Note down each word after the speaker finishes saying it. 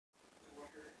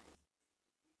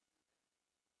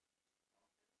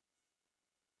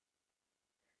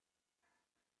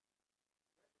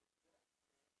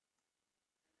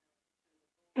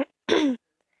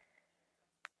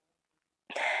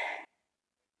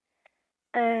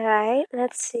Alright,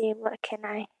 let's see, what can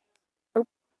I... Oop,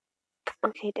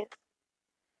 okay, dude.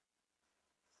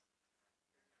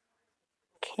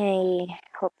 Okay,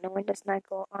 hope no one does not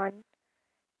go on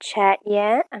chat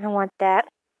yet. I don't want that.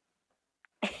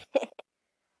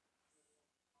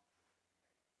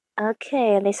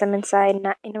 Okay, at least I'm inside,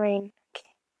 not in rain. Okay.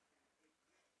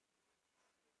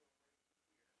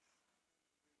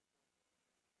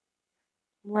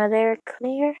 Weather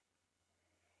clear?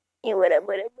 Yeah, what up,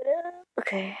 what up, what up?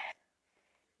 Okay.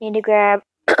 Need to grab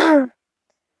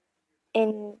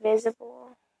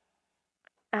invisible.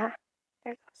 Ah,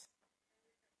 there it goes.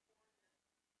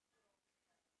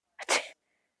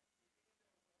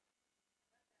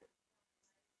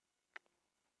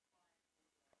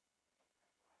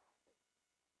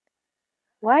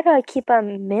 Why do I keep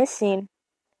on missing?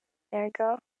 There we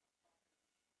go.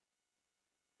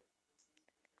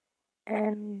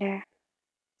 And there.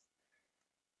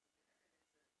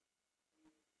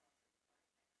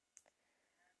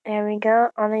 There we go.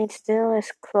 All I need to do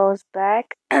is close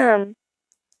back the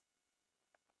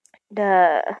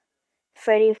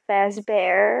Freddy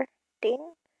Fazbear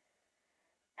thing.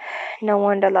 No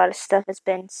wonder a lot of stuff has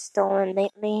been stolen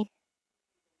lately.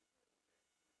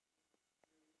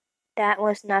 That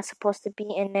was not supposed to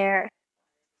be in there.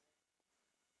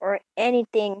 Or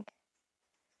anything.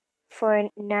 For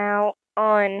now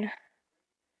on.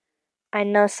 I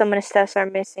know some of the stuffs are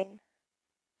missing.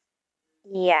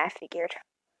 Yeah, I figured.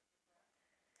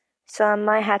 So I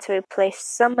might have to replace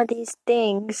some of these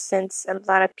things since a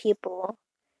lot of people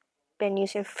been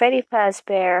using Freddy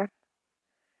Fazbear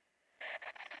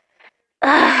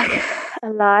a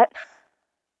lot.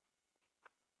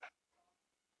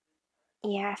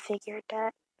 Yeah, I figured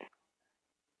that.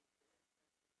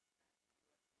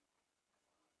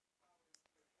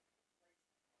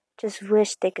 Just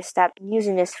wish they could stop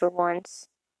using this for once.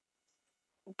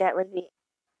 That would be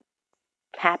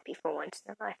happy for once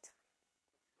in their life.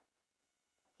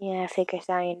 Yeah, I figured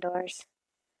that indoors.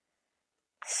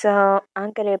 So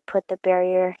I'm gonna put the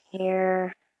barrier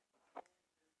here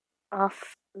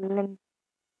off limits.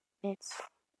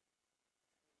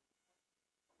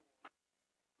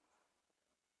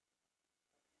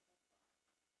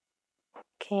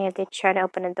 Okay, if they try to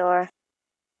open the door,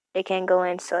 they can't go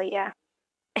in, so yeah.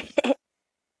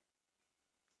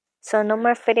 So no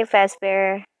more Freddy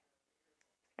Fazbear.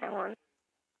 That one.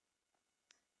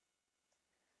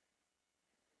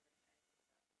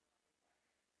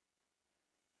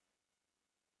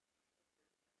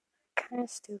 Kinda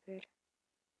stupid.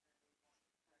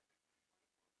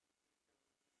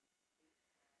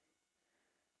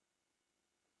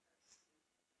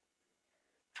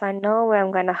 If I know where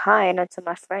I'm gonna hide until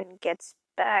my friend gets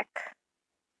back.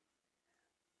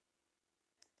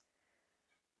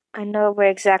 I know where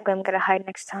exactly I'm gonna hide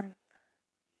next time.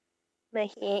 But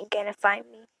he ain't gonna find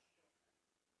me.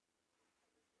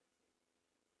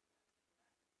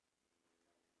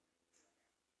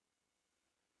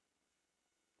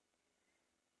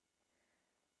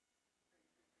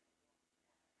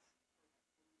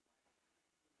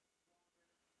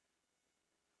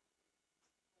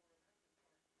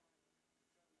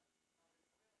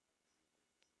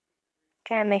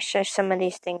 Gotta make sure some of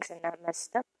these things are not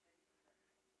messed up.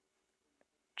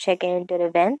 Checking into the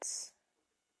vents.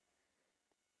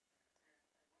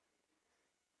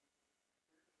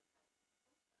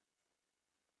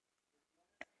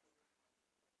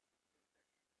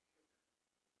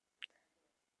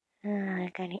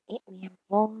 I gotta eat me a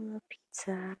bowl of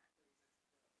pizza.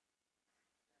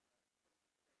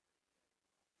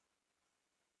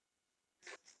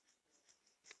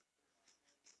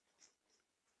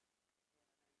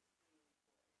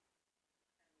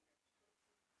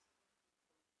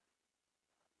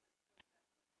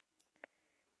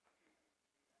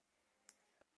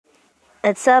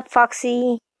 What's up,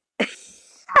 Foxy?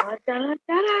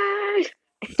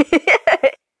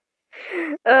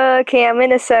 Okay, I'm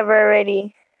in the server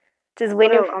already. Just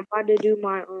waiting. I'm about to do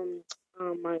my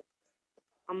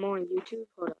I'm on YouTube.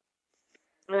 Hold up.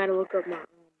 I gotta look up my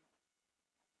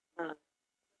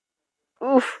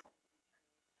Oof.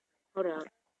 hold up.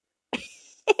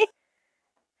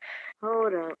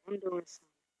 Hold up. I'm doing something.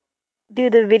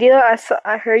 Dude, the video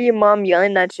I heard your mom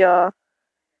yelling at y'all.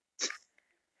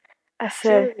 I She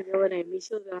said, wasn't yelling at me,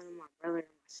 she was yelling at my brother and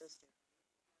my sister.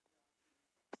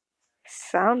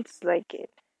 sounds like it.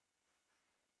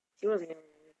 She wasn't yelling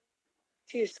at me.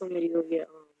 She just told me to go get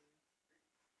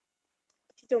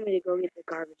she told me to go get the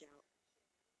garbage out.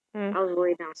 I was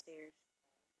way downstairs.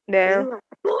 She Damn. was like,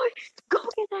 boy, go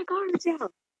get that garbage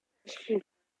out.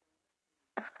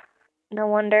 No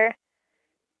wonder.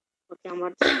 Okay, I'm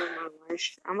about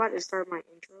to start my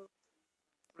intro.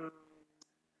 Um,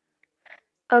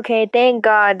 Okay, thank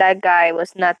God that guy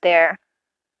was not there.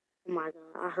 oh my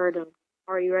god, I heard him.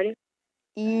 Are you ready?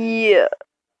 Yeah.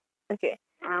 Okay.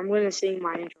 I'm gonna sing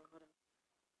my intro.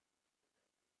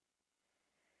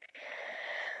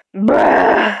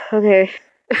 Bruh. Okay.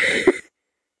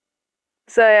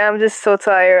 Sorry, I'm just so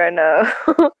tired right now.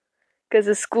 Cause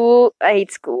of school, I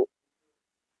hate school.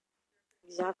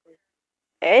 Exactly.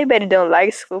 Everybody don't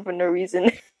like school for no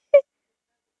reason.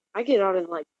 I get out at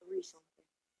like 3 something.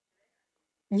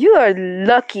 You are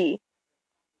lucky.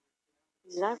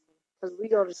 Exactly. Because we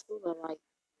go to school at like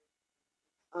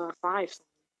 5 something.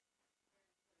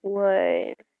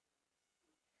 What?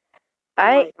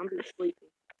 I'm being sleepy.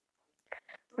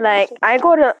 I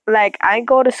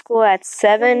go to school at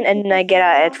 7 and I get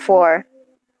out at 4.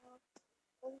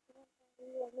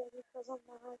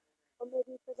 Or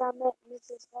maybe because I met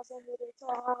Mrs. Cousin with its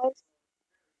eyes.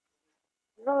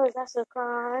 No, that's a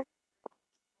crime.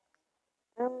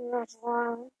 That's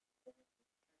why.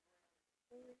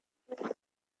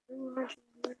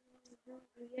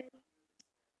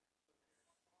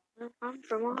 I'm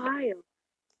from Ohio.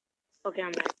 Okay,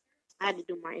 I'm back. I had to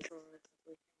do my intro.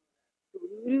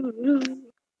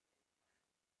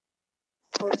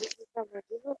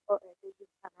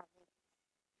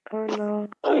 Oh no.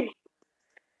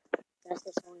 That's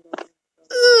the song that.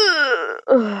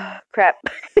 Ugh, crap.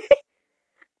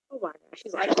 Oh my gosh,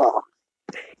 she's like, oh.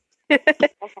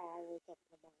 That's how I wake up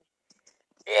in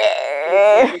the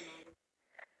morning.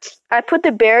 I put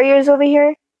the barriers over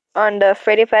here on the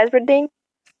Freddy Fazbear thing.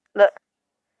 Look,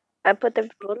 I put the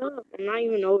Hold up, I'm not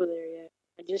even over there yet.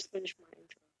 I just finished my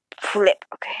intro. flip.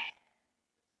 Okay.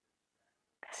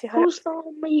 See how Who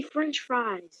stole me French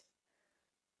fries?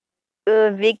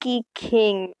 Vicky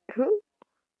King. Who?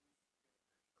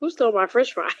 Who stole my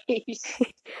French fries?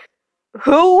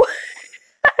 Who?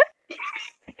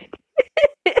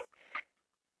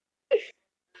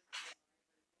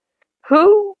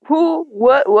 Who? Who?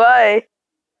 What? Why?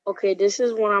 Okay, this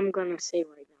is what I'm gonna say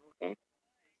right now, okay?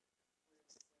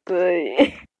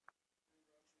 But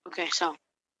Okay, so.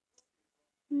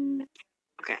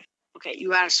 Okay, okay, you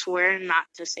gotta swear not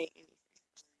to say anything.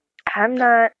 I'm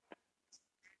not.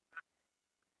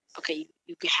 Okay,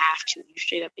 you have to. You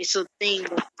straight up. It's a thing.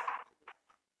 All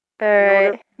In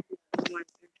order right. to do my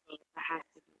intro, I have to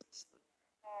do this.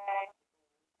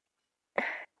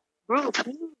 Bro,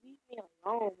 can you leave me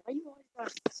alone? Why you always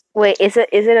gotta... Wait, is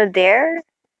it a dare?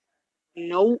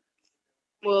 Nope.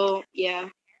 Well, yeah.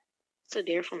 It's a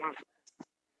dare from my...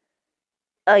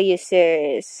 Are you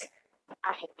serious?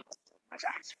 I hate it so much.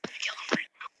 I just want to kill him.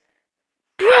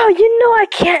 Bro, you know I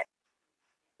can't.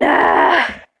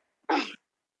 Ah.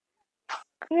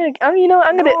 No, it I'm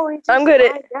just gonna,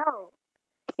 died out.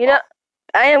 you know,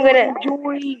 I am Let gonna, me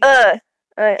join. I'm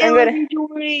It let gonna, me join.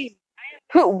 wait,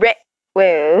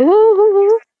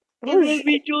 It who's, let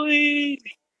me join.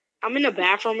 I'm in the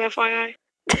bathroom, FYI.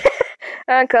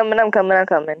 I'm coming.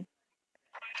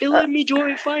 It let me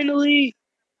join finally.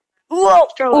 Whoa,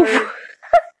 Scarlet. oof,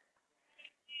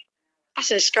 I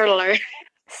said Scarlet.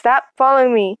 stop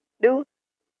following me, dude.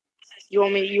 You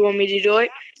want me to do it?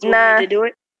 You want me Nah, to do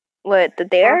it? what, the Huh?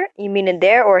 dare? You mean the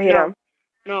dare or hit No. him?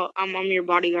 No, I'm your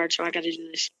bodyguard, so I gotta do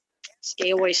this. Stay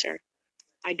away, sir.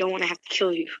 I don't want to have to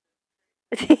kill you.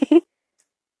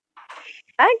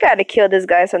 I gotta kill this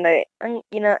guy someday.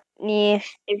 Yeah.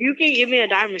 If you can give me a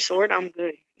diamond sword, I'm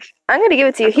good. I'm gonna give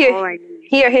it to you. That's all I need.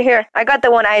 Here. I got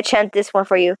the one. I enchant this one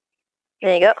for you.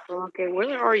 There you go. Okay,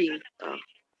 where are you?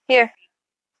 Here.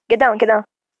 Get down.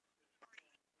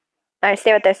 Alright,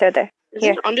 stay right there. Is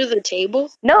Here. it under the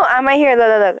table? No, I'm right here.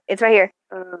 Look. It's right here.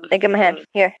 Like in my hand.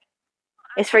 Here.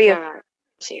 It's for you. Okay, alright.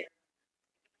 Let's see it.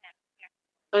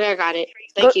 Okay, I got it.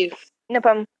 Thank you. No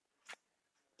problem.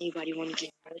 Anybody want to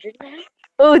get murdered now?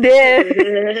 Oh,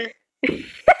 damn.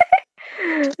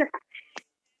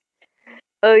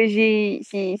 Oh, she.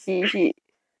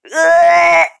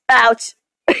 Ouch.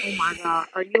 Oh my god.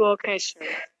 Are you okay, sir?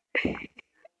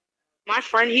 My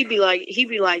friend, he'd be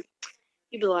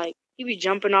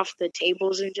jumping off the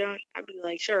tables and junk. I'd be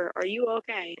like, sir, are you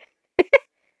okay?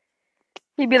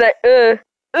 He'd be like, uh.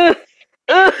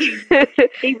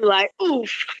 He'd be like,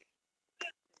 oof.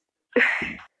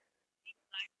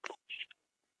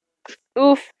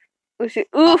 Oof.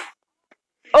 Oof.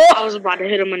 Oh. I was about to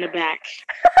hit him in the back.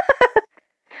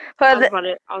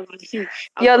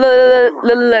 Yo,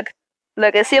 look.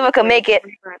 Look, let's see if I can make it.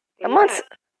 I'm on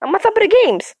top of the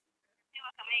games.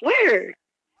 Where?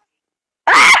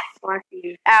 Ah! Oh, I see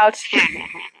you. Ouch.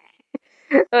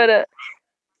 Hold up.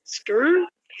 Screw?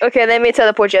 Okay, let me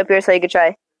teleport you up here so you can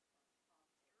try.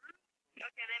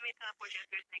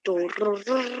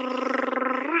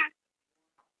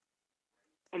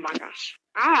 gosh.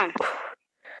 Ah.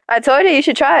 I told you you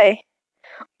should try.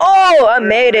 Oh, I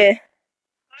made it.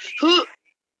 Huh.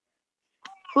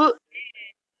 Huh.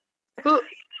 Huh.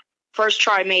 First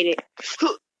try made it.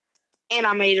 Huh. And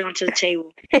I made it onto the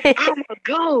table. I'm a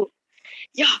goat.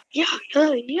 Yeah.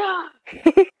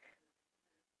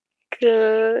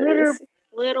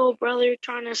 Little brother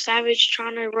trying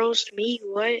to roast me.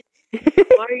 What?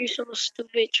 Why are you so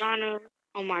stupid trying to?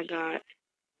 Oh my god.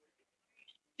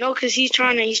 No, cause he's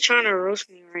trying to roast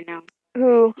me right now.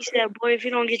 Who? He said, "Boy, if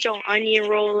you don't get your onion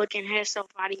roll looking head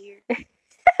self out of here."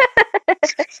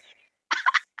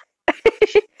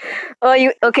 Oh,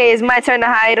 you okay? It's my turn to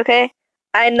hide. Okay,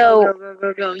 I know.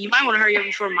 Go. You might want to hurry up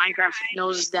before Minecraft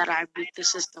knows that I beat the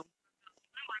system.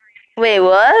 Wait,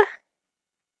 what?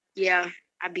 Yeah,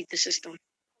 I beat the system.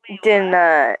 Did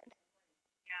not.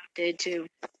 Did too.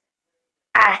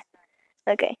 Ah.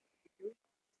 Okay.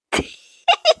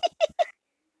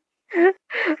 Uh,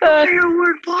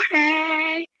 Firework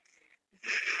party.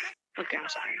 Okay, I'm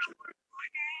sorry.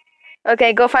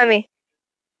 okay, go find me.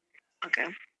 Okay.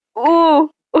 Ooh.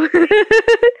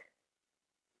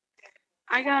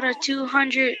 I got a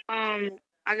 200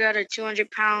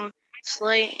 pound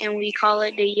sleigh and we call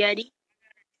it the Yeti.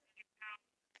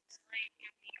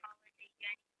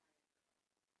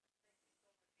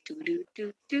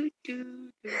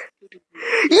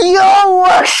 Yo,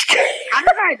 what? How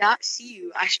did I not see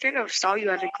you? I straight up saw you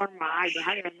at the corner of my eye, but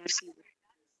how did I not see you?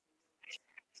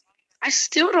 I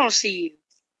still don't see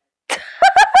you.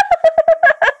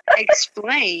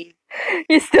 Explain.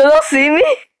 You still don't see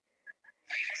me?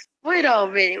 Wait a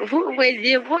minute.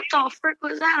 What the frick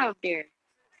was that up there?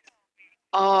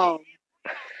 Oh,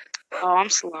 I'm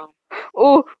slow.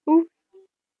 Ooh. Ooh.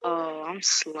 Oh, I'm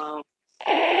slow.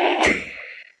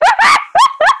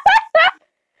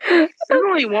 There's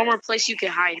only one more place you can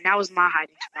hide, and that was my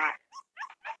hiding spot.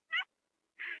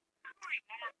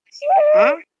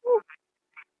 Huh?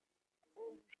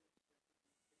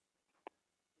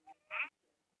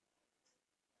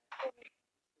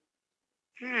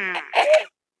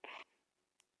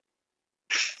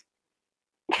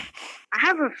 I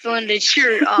have a feeling that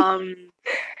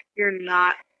you're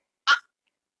not.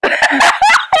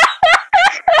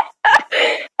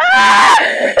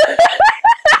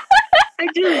 I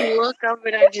just look up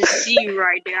and I just see you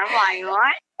right there. I'm like,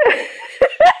 what?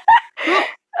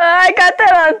 I got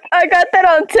that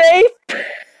on tape.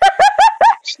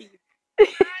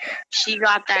 She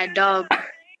got that dub.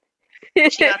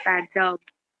 She got that dub.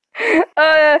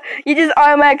 You just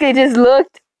automatically just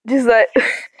looked, just like,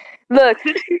 look.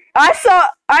 I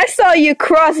saw you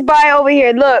cross by over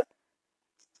here. Look,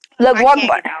 walk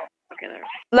by. Okay, there.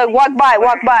 Look, walk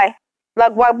by.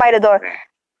 Look, walk by the door.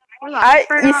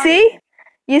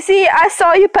 You see, I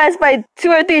saw you pass by 2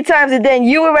 or 3 times, and then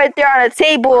you were right there on a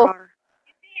table.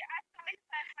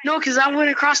 No, because I went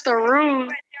across the room,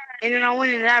 and then I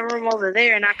went in that room over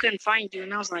there, and I couldn't find you.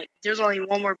 And I was like, there's only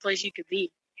one more place you could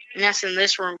be, and that's in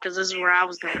this room, because this is where I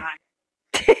was going to hide.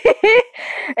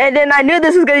 And then I knew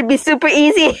this was going to be super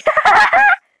easy.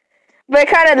 But it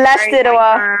kind of lasted a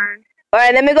while.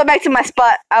 Alright, let me go back to my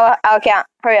spot. I'll count.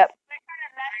 Hurry up.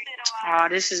 Oh,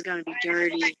 this is going to be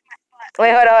dirty.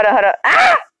 Wait, hold on.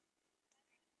 Ah!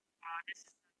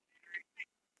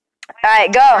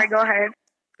 Alright, go. Alright, go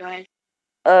ahead.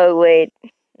 Oh, wait.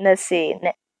 Let's see.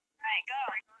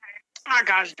 Oh,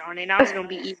 gosh darn it. Now it's going to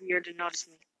be easier to notice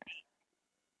me.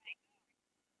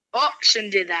 Oh,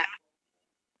 shouldn't did that.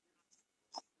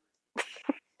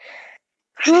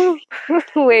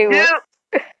 Wait, what?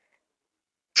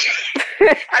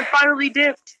 I finally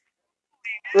dipped.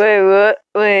 Wait, what?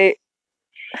 Wait.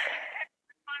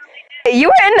 You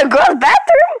were in the girls'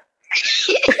 bathroom?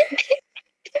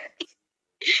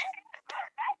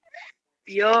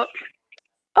 Yup.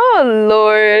 Oh,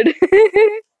 Lord.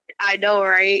 I know,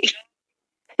 right?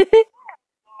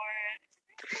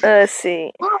 Let's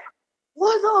see.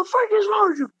 What the frick is wrong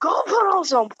with you? Go put on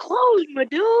some clothes, my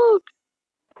dude.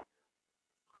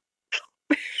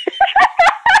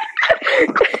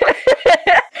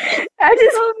 I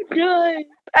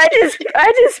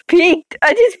just peeked.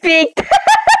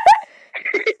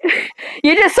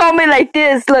 You just saw me like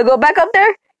this. Look, go back up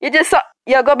there.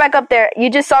 Go back up there. You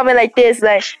just saw me like this.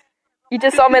 Like, you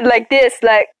just saw me like this.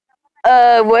 Like,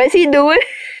 what is he doing?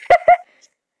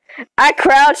 I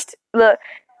crouched. Look,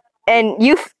 and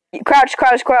you crouch.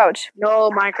 No,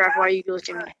 Minecraft, why are you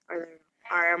glitching me?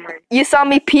 Alright, I'm ready. You saw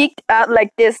me peeked out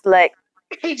like this, like.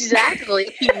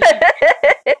 Exactly.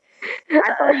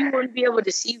 I thought you wouldn't be able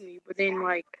to see me, but then,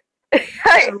 like,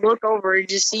 I look over and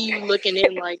just see you looking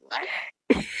in, like, what?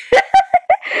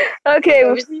 Okay.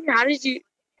 How did you?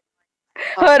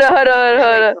 Hold on, hold on, That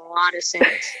hold makes on. a lot of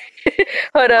sense.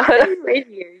 Hold on, Why hold are on. you in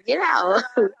here? Get out.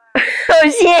 Oh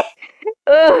shit!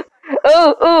 Ooh,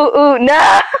 ooh, ooh, ooh,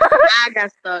 nah! I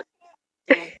got stuck.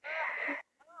 Damn.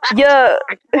 Yo,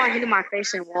 I keep on hitting my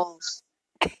face in walls.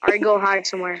 Alright, go hide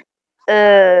somewhere.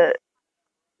 uh.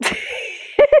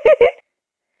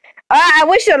 I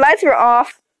wish your lights were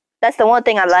off. That's the one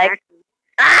thing I like. Exactly.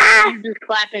 Ah! You just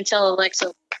clap and tell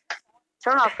Alexa,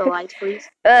 turn off the lights, please.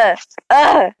 Uh,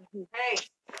 my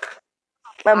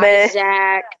bad.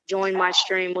 Isaac, join my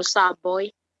stream. What's up, boy?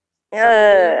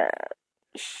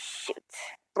 Shoot.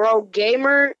 Bro,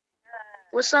 gamer.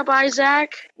 What's up,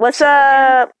 Isaac? What's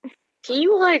up? Can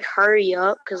you, like, hurry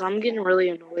up? Because I'm getting really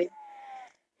annoyed.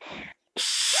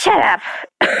 Shut up.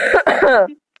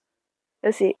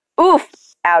 Let's see. Oof.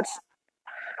 Ouch.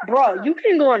 Bro, you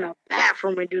can go in the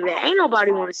bathroom and do that. Ain't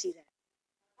nobody want to see that.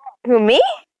 Who, me?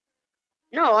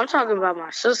 No, I'm talking about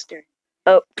my sister.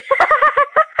 Oh.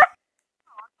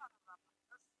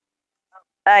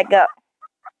 Alright, go.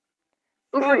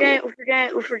 Oof again.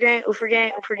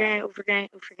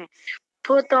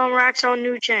 Put them rocks on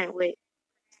new chain. Wait.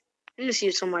 Let me see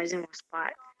if somebody's in my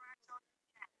spot.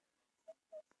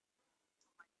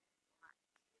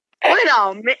 Wait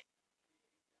a minute.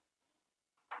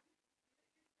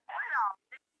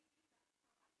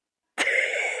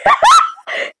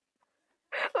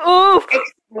 Oof.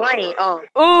 Explain. Oh.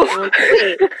 Oof. Wait.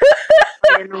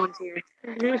 Okay, no one's here.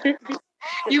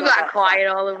 You got quiet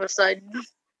all of a sudden.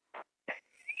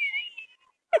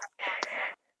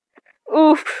 Oof.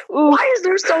 Oof. Why is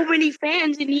there so many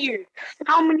fans in here?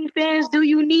 How many fans do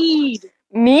you need?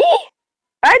 Me?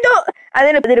 I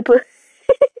didn't put.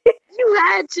 You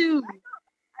had to.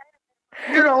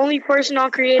 You're the only person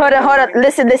on creative. Hold on.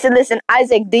 Listen.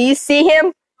 Isaac, do you see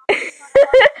him?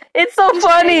 It's so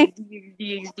funny.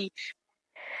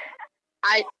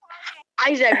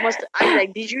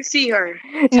 Isaac, did you see her?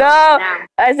 No,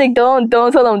 Isaac, don't tell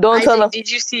him. Don't tell him. Isaac,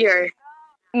 did you see her?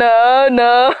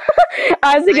 No.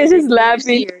 Isaac is just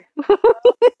laughing.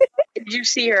 Did you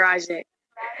see her, Isaac?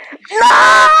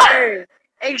 No!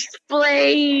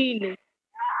 Explain.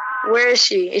 Where is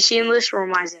she? Is she in this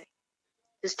room, Isaac?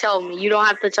 Just tell me. You don't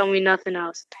have to tell me nothing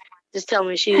else. Just tell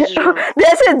me she's in this room.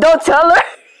 Listen, don't tell her.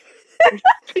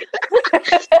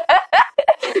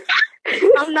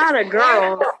 I'm not a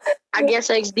girl. I guess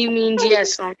XD means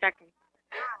yes, so I'm checking.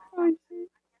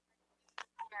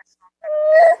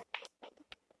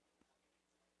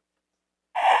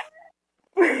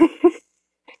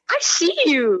 I see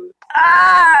you.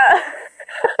 Ah!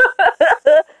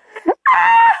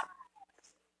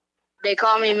 They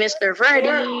call me Mr.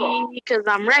 Freddy because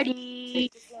I'm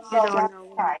ready. You don't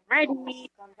know when I'm ready.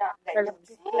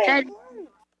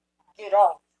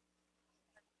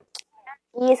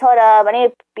 Please hold up. I need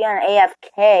to be on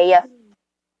AFK.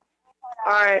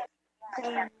 Alright.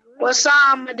 What's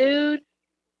up, my dude?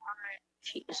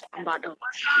 Jeez, I'm about to.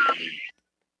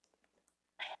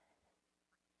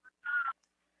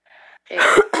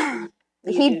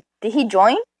 Hey. Did he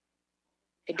join?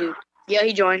 Hey, dude. Yeah,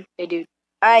 he joined. Hey, dude.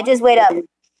 Alright, just wait up. Dude.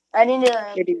 I need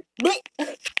to. Hey, dude.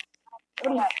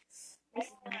 What's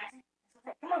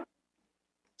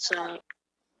up?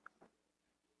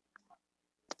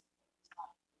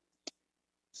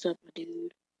 What's up, my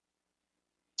dude?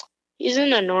 He's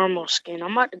in a normal skin.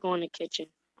 I'm about to go in the kitchen.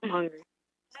 I'm hungry.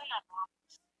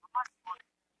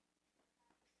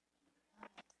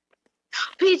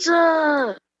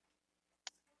 Pizza!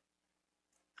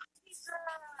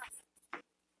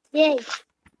 Yay!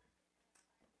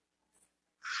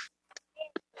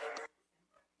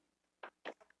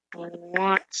 I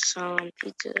want some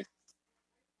pizza. Oh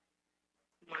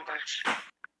my gosh.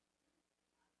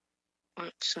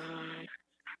 Want some.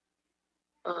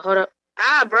 Hold up.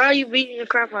 Ah, bro, you beating the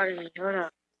crap out of me. Hold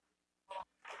up.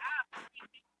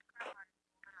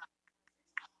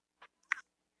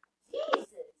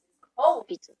 Oh,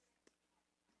 pizza.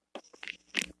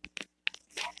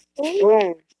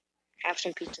 Boom. Have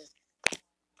some pizza.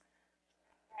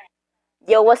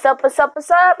 Yo, what's up?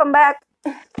 I'm back.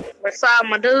 What's up,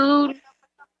 my dude?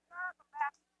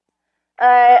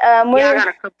 Alright, Yeah, I got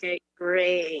a cupcake.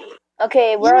 Great.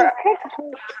 Okay, Alright,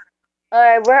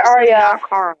 where are ya? Not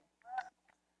Carl.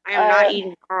 I am not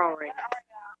eating Carl right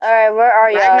now. Alright, where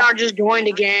are ya? Ragnar just joined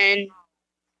again.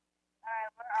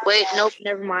 Wait, nope,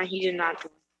 never mind. He did not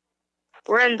join.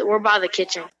 We're by the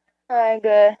kitchen. Alright,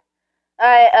 good.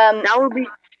 Alright,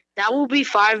 that will be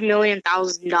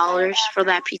 $5,000,000 for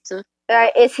that pizza.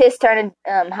 Alright, it's his turn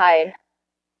to hide.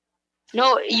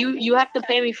 No, you have to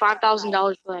pay me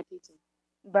 $5,000 for that pizza.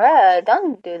 Bruh,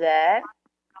 don't do that.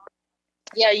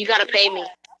 Yeah, you gotta pay me.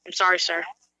 I'm sorry, sir.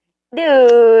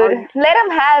 Dude, let him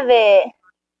have it.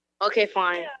 Okay,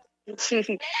 fine.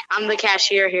 I'm the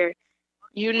cashier here.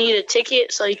 You need a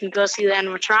ticket so you can go see the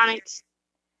animatronics?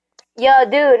 Yo,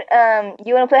 dude,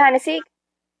 you wanna play hide and seek?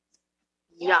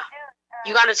 Yeah.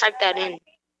 You gotta type that in.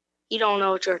 You don't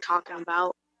know what you're talking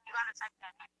about.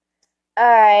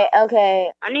 Alright,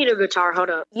 okay. I need a guitar. Hold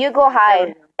up. You go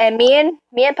hide. And me and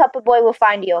Papa Boy will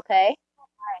find you, okay?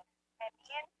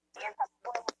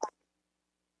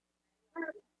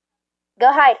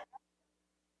 Go hide.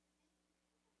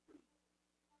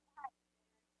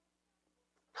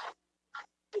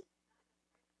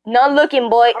 No looking,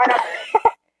 boy.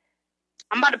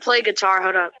 I'm about to play guitar.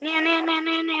 Hold up. Okay.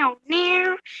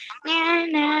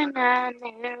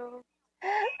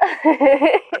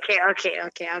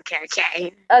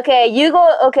 Okay, you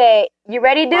go. Okay, you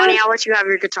ready, dude? Bonnie, I'll let you have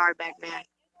your guitar back, man.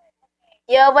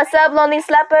 Yo, what's up, lonely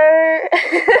slapper?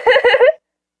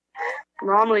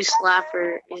 Normally,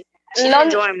 Slapper. She Lon-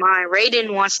 didn't join mine.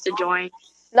 Raiden wants to join.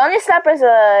 Lonely slapper's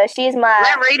she's my.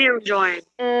 Let Raiden join.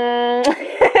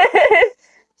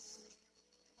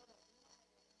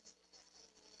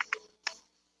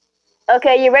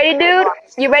 Okay, you ready, dude?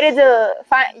 You ready to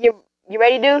find you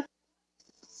ready, dude?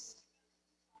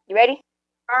 You ready?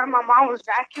 My mom was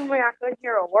vacuuming. I couldn't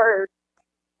hear a word.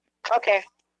 Okay.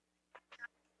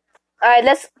 Alright,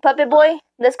 let's puppet boy.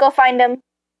 Let's go find him.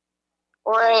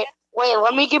 Wait.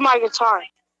 Let me get my guitar.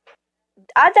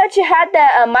 I thought you had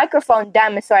that microphone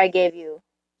dinosaur I gave you.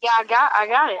 Yeah, I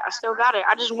got it. I still got it.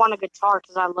 I just want a guitar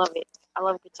because I love it. I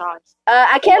love guitars.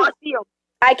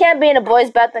 I can't be in the boys'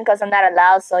 bathroom because I'm not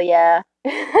allowed. So yeah.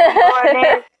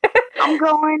 I'm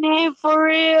going in for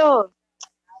real.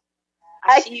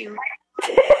 I see you.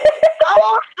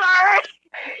 Oh, sorry.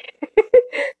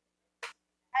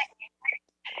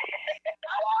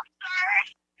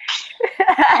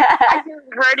 I just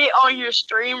heard it on your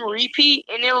stream repeat,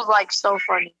 and it was like so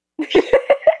funny.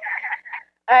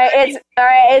 Alright,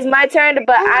 it's my turn.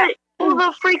 But who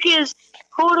the freak is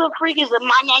the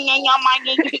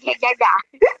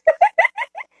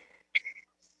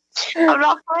I'm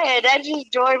not playing. That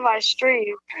just joined my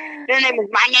stream. Their name is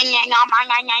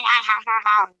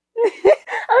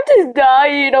I'm just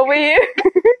dying over here.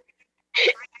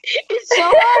 It's so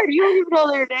hard. You don't even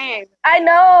know their name. I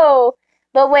know,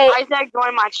 but wait. Isaac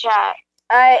joined my chat.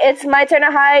 It's my turn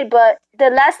to hide. But the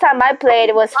last time I played,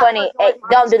 it was funny. Hey,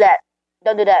 don't do that.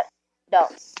 Don't do that.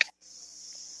 Don't.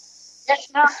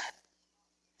 Yes, no.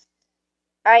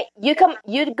 Alright, you come.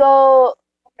 You go.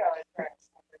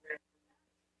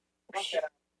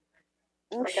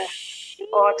 Oh, it's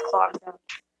clogged up.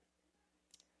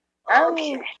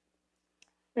 Okay.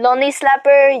 Lonely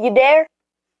slapper, you there?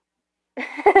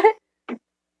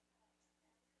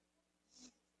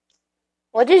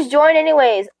 Well, just join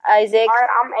anyways, Isaac. Alright,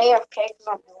 I'm AFK because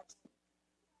I'm doing.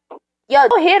 Yo,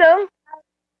 don't hit him.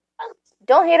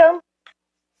 Don't hit him.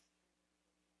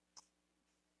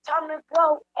 Time to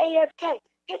go AFK.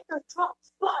 Hit the top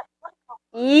spot.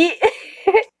 Yeah.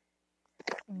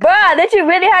 Bruh, did you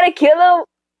really have to kill him?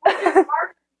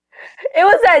 It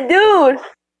was that dude.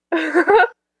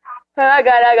 I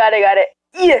got it.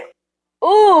 Yeah.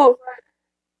 Ooh.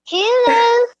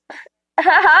 Hello.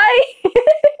 Hi.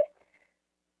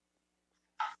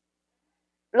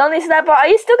 Lonely Snapper, are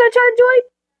you still gonna try to join?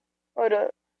 Hold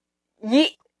up. Yeah.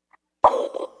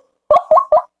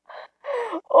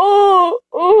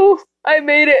 Ooh, I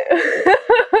made it.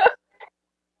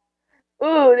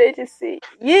 Ooh, they just see.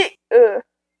 Yeah. Hey,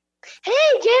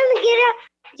 Jalen, get up.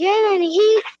 Jalen,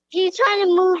 he's trying to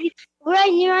move you.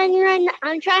 Run.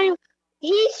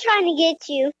 He's trying to get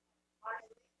you.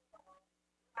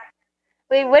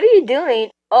 Wait, what are you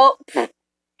doing? Oh. Oh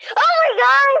my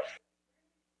gosh.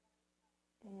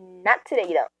 Not today,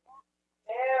 you don't.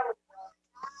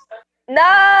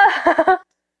 No.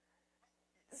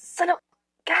 Son of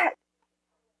God.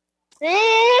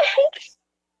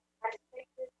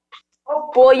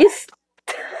 Boy, you.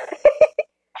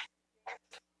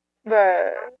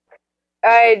 Bruh.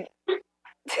 Alright.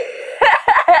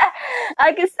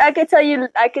 I could tell you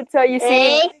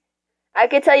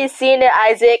seeing it,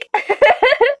 Isaac.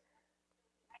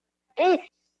 Leave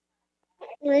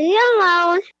me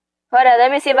alone. Hold on,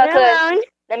 let me see if I could.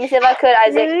 Let me see if I could,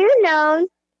 Isaac. Leave me alone.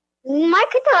 My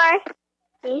guitar.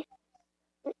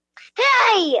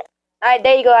 Hey! Alright,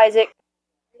 there you go, Isaac.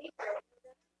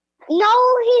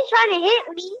 No, he's trying to hit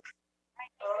me.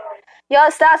 Yo,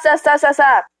 stop. Yes,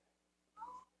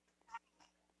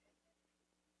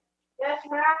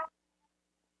 ma'am.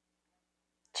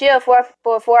 Chill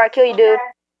before I kill you, dude.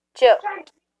 Chill.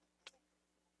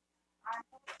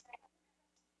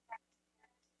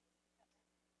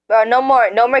 Bro, no more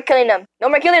killing them. No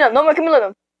more killing them.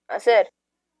 I said,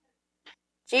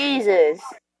 Jesus.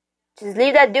 Just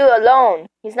leave that dude alone.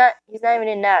 He's not even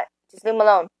in that. Just leave him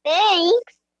alone.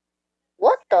 Thanks.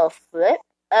 What the flip?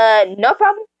 No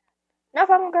problem. No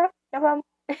problem, girl. No problem.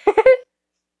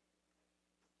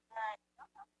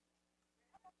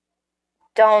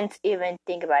 Don't even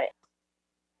think about it.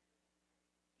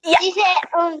 Yeah. She said,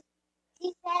 no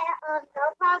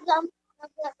problem. No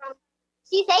problem.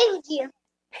 She saved you.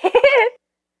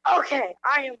 Okay,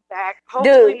 I am back.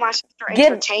 Hopefully Dude, my sister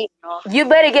entertained y'all. You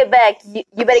better get back.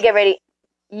 You better get ready.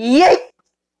 Yeah.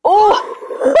 Oh.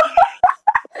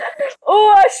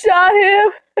 Oh, I shot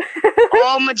him.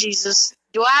 Oh my Jesus.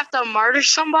 Do I have to murder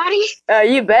somebody?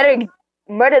 You better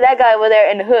murder that guy over there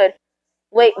in the hood.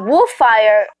 Wait,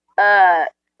 Wolffire,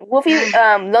 Wolfie,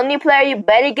 lonely player, you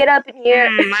better get up in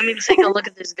here. Let me take a look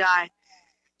at this guy.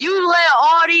 You let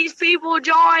all these people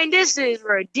join? This is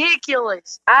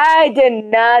ridiculous. I did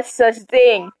not such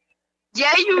thing.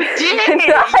 Yeah, you did.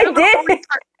 No, I did.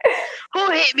 Who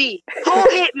hit me? Who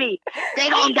hit me? They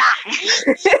gonna die.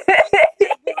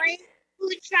 Boy,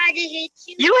 who tried to hit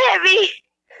you? You hit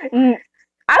me.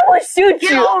 I will shoot you.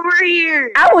 Get over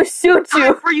here. I will shoot you.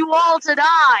 Time for you all to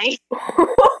die.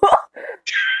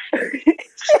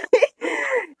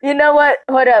 You know what?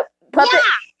 Hold up.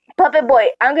 Puppet boy,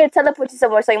 I'm gonna teleport you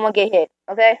somewhere so you won't get hit,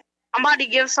 okay? I'm about to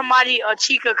give somebody a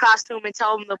Chica costume and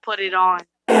tell them to put it on.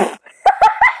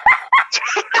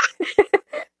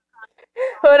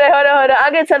 Hold on.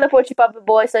 I'm gonna teleport you, Puppet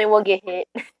boy, so you won't get hit.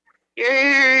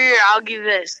 Here, I'll give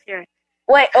this. Here.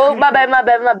 Wait, oh, my bad.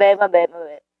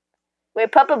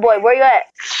 Wait, Puppet boy, where you at?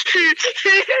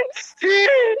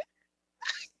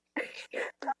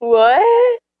 What?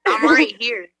 I'm right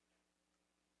here.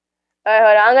 Alright,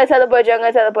 hold on. I'm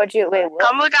gonna teleport you. Wait, what?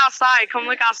 Come look outside.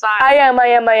 I am.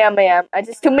 I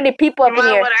just too many people up in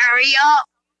here. Hurry up.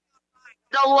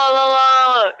 No,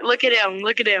 look at him.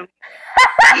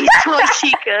 He's toy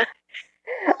Chica.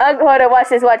 Hold on, watch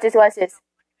this.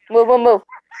 Move.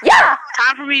 Yeah!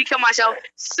 Time for me to kill myself.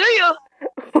 See ya.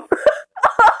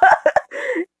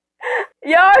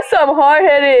 Y'all are some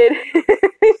hard-headed.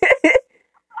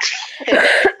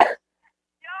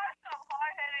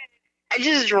 I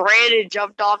just ran and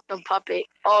jumped off the puppet.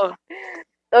 Oh.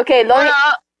 Okay, Lonely.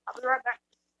 I'll be right back.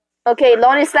 Okay,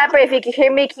 Lonely Slapper, if you can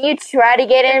hear me, can you try to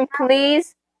get in,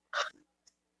 please?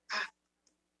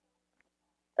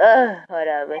 Hold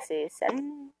on, let's see.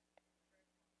 7.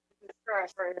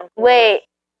 Wait,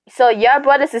 so y'all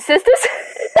brothers and sisters?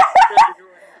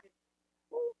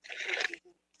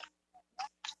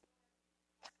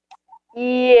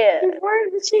 Yeah. He's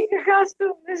wearing the Chica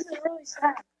costume. This is really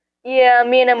sad. Yeah,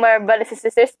 me and him are brothers and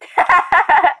sisters.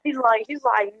 He's like,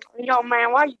 yo,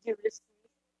 man, why you do this to me?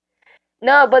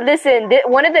 No, but listen,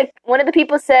 one of the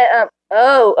people said,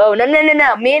 no,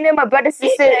 me and him are brothers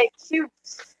and sisters. Cute.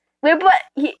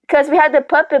 Because we have the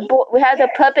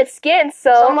puppet skin,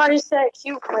 so. Somebody said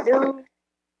cute, my dude.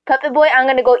 Puppet boy, I'm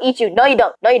gonna go eat you. No, you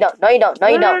don't. No.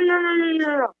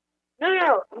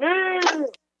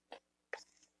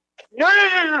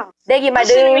 Thank you, my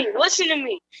dude.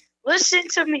 Listen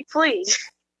to me, please.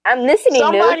 I'm listening,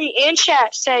 Somebody in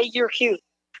chat said you're cute.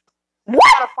 What?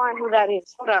 I gotta find who that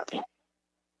is. Hold up.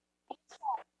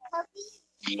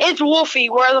 It's Wolfie.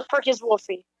 Where the frick is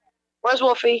Wolfie? Where's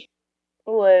Wolfie?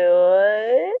 Wait,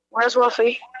 what? Where's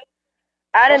Wolfie?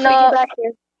 I don't Wolfie, know. get back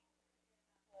here.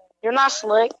 You're not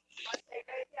slick.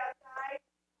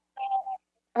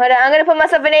 Hold on, I'm gonna put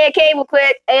myself in AFK real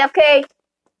quick. AFK.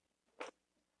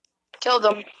 Kill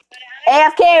them.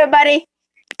 AFK, everybody.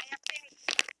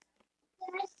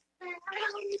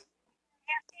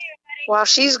 While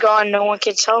she's gone, no one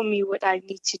can tell me what I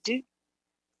need to do.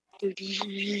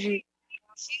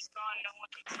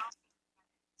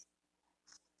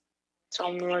 So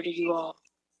I'm gonna murder you all.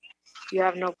 You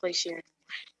have no place here.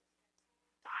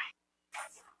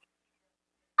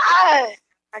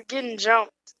 I'm getting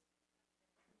jumped.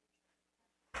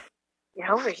 Get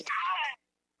over here.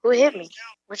 Who hit me?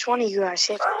 Which one of you guys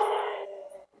hit me?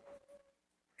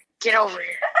 Get over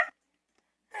here.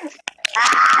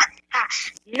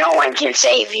 No one can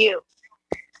save you.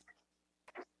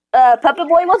 Puppet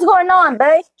boy, what's going on,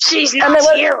 babe? She's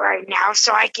not here right now,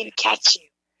 so I can catch you.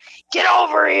 Get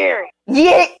over here.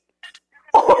 Yeah.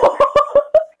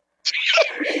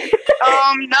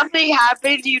 Nothing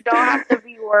happened. You don't have to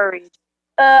be worried.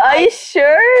 Are you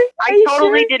sure? I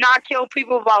totally did not kill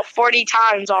people about 40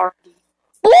 times already.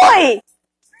 Boy!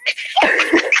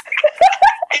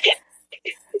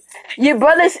 Your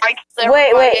brothers.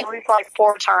 Wait. Like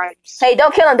 4 times. Hey,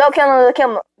 don't kill him.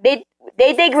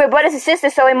 They think we're brothers and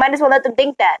sisters, so we might as well let them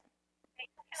think that.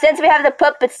 Since we have the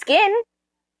puppet skin.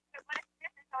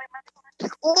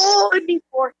 Oh, I need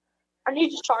 4. I need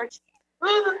to charge.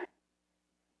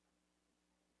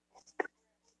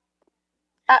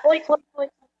 Wait.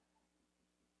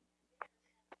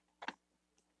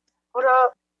 Hold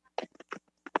up.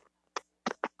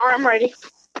 Alright, I'm ready.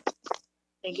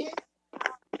 Thank you.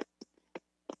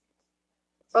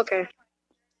 Okay.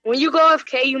 When you go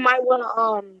FK, you might want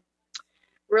to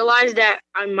realize that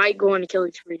I might go on a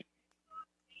killing spree.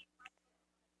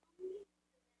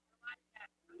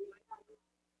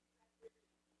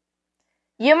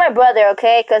 You're my brother,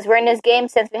 okay? Because we're in this game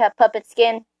since we have puppet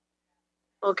skin.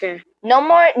 Okay. No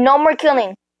more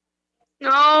killing.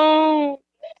 No.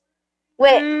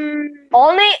 Wait.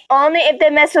 Only if they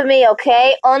mess with me,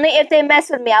 okay? Only if they mess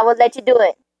with me, I will let you do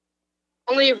it.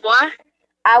 Only if what?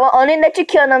 I will only let you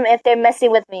kill them if they're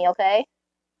messing with me, okay?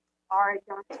 Alright,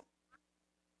 gotcha.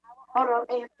 Hold on,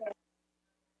 AFK.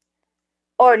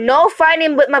 Or no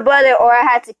fighting with my brother, or I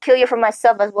had to kill you for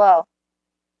myself as well.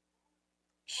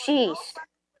 Sheesh.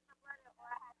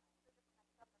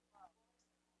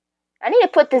 I need to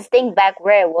put this thing back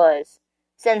where it was.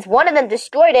 Since one of them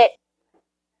destroyed it.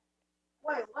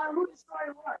 Wait, what? Who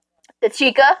destroyed what? The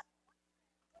Chica.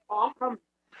 Oh, I'm coming.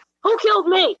 Who killed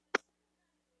me?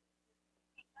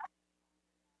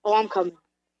 Oh, I'm coming.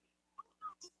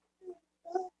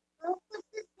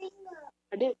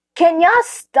 I did. Can y'all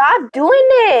stop doing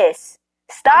this?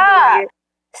 Stop.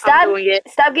 I'm doing it.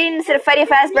 Stop getting into the Freddy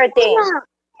Fazbear thing.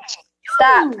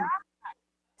 Stop.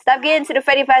 Stop getting into the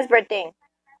Freddy Fazbear thing.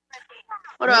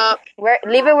 What up?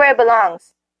 Leave it where it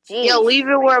belongs. Jeez. Yo, leave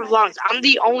it where it belongs. I'm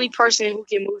the only person who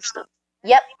can move stuff.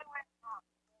 Yep.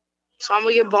 So I'm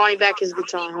gonna get Bonnie back his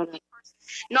guitar. Hold on.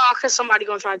 No, because somebody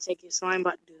gonna try to take it, so I ain't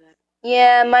about to do that.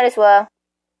 Yeah, might as well.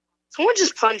 Someone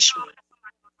just punched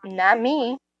me. Not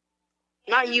me.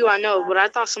 Not you, I know, but I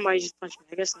thought somebody just punched me.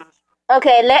 I guess not.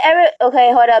 Okay,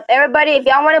 okay, hold up. Everybody, if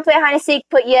y'all want to play hide and seek,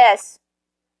 put yes.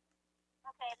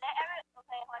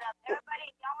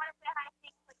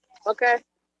 Okay.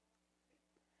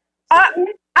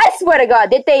 I swear to God,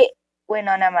 did they? Wait,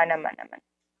 no, never mind.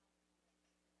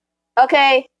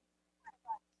 Okay.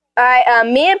 All right.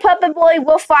 Me and Puppet Boy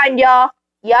will find y'all.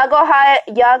 Y'all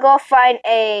go find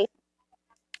a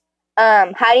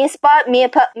hiding spot. Me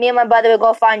and my brother will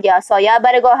go find y'all. So y'all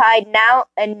better go hide now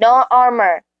and no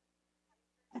armor.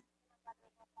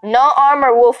 No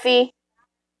armor, Wolfie.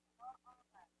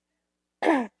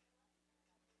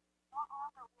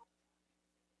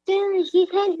 Dude, he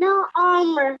said no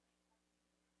armor.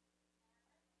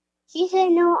 He said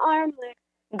no armor.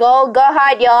 Go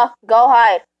hide, y'all. Go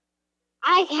hide.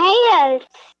 I can't.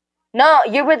 No,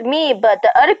 you're with me, but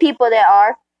the other people that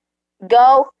are,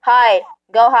 go hide.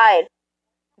 Go hide.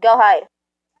 Go hide.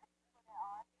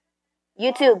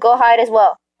 You too, go hide as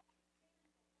well.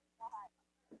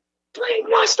 Leave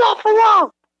my stuff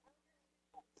alone.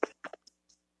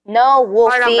 No,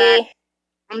 Wolfie. Alright, I'm back.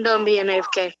 I'm done being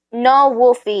AFK. No,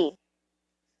 Wolfie.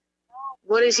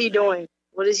 What is he doing?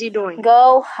 What is he doing?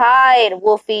 Go hide,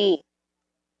 Wolfie.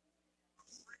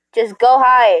 Just go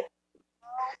hide.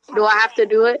 Do I have to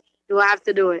do it? Do I have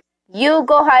to do it? You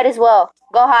go hide as well.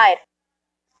 Go hide.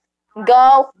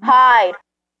 Go hide.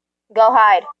 Go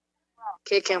hide.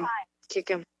 Kick him. Kick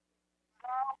him.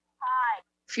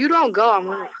 If you don't go,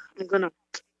 I'm gonna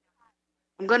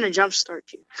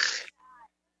jumpstart you.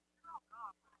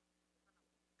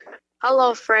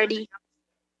 Hello, Freddy.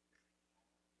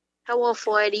 Hello,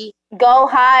 Freddy. Go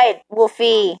hide,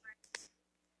 Wolfie.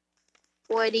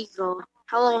 Freddy, go.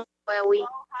 Hello, Freddy.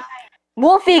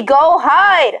 Wolfie, go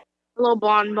hide. Hello,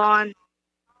 Bon Bon.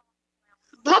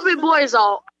 Puppy Boy's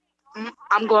all.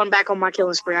 I'm going back on my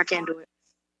killing spree. I can't do it.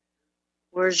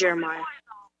 Where's Jeremiah?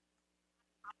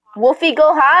 Wolfie,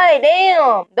 go hide.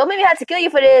 Damn. Don't make me have to kill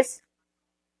you for this.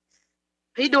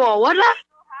 He doing what now?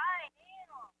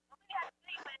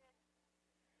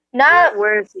 Nah.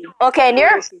 Where is he? Okay,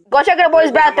 near. Go check in the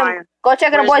boys' bathroom. Go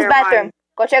check in the boys' bathroom.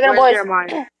 Go check in the boys'.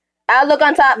 Jeremiah? I'll look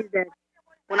on top. He's dead.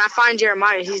 When I find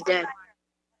Jeremiah, he's dead.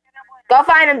 Go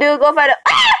find him, dude. Go find him.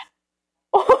 Ah!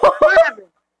 What happened?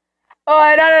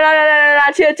 Oh,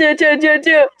 no.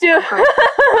 Chill.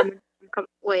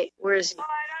 Wait, where is he?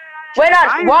 Wait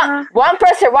on. Wrong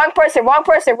person.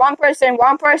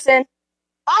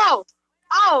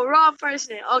 Oh, wrong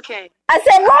person. Okay. I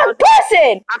said wrong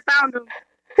person. I found him.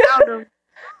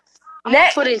 I'm gonna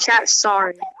put in chat.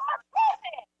 Sorry.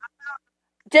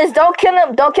 Just don't kill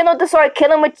him. Don't kill him with the sword.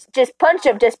 Kill him with. Just punch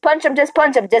him. Just punch him.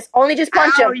 Only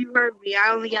punch him. You heard me.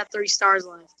 I only got 3 stars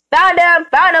left. Found him.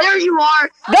 There you are.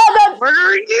 Go.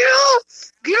 Murdering you.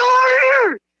 Get over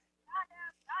here.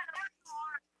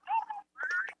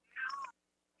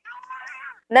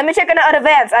 Let me check on the other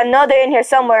vans. I know they're in here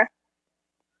somewhere.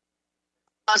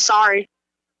 Sorry.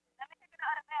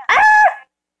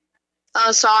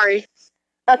 Sorry.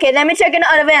 Okay, let me check in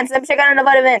other events. Let me check on the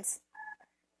other events.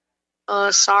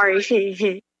 Sorry.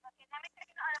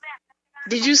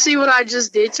 Did you see what I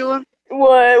just did to him?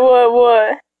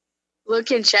 What?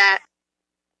 Look in chat.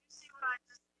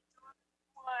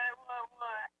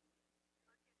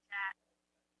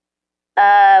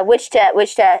 Which chat?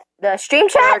 Which chat? The stream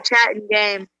chat? Chat in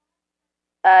game.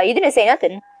 You didn't say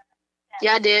nothing.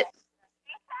 Yeah, I did.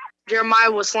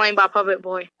 Jeremiah was slain by Puppet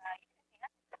Boy.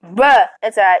 Bruh,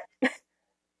 that's alright.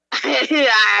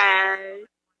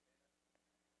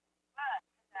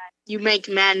 You make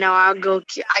me mad now. I go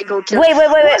kill. Wait.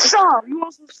 What's up? You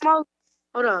want some smoke?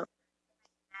 Hold up.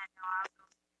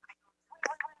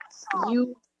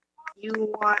 You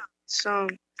want some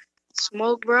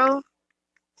smoke, bro?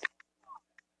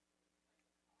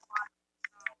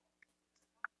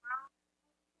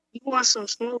 You want some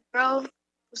smoke, bro?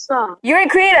 What's up? You're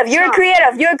creative. You're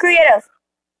creative.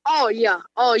 Oh yeah.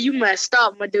 Oh, you messed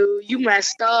up, my dude. You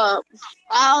messed up.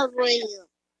 Oh,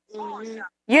 mm-hmm.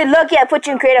 You're lucky I put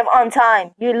you in creative on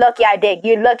time. You're lucky I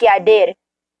did.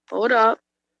 Hold up.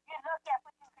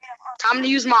 Time to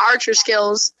use my archer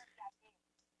skills.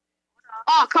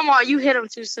 Oh, come on. You hit him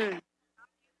too soon.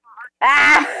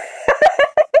 Ah!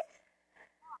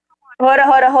 Hold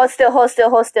on. Hold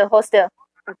still.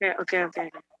 Okay.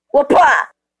 Whoopah!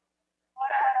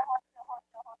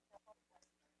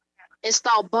 It's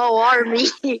the bow army.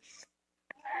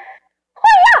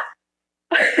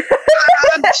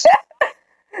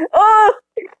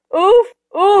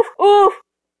 Oof.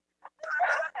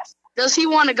 Does he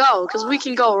want to go? Because we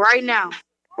can go right now.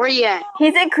 Where you at?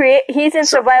 He's in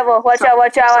survival. Watch out.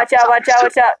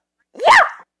 Yeah!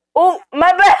 Oh,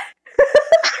 my bad.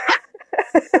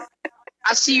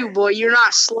 I see you, boy. You're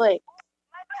not slick.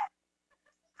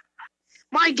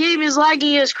 My game is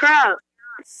laggy as crap.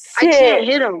 Shit. I can't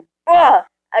hit him. Oh,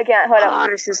 I can't. Hold up. Oh,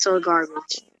 this is so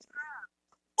garbage.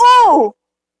 Oh!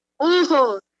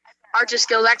 Ooh. Archer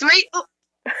skills activate. Oh.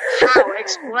 How?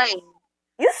 Explain.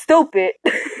 You stupid.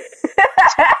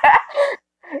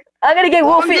 I'm gonna get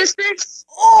Long Wolfie. distance?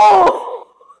 Oh!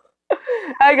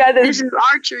 I got this. This is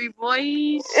archery,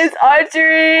 boys. It's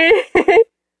archery.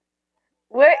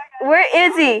 Where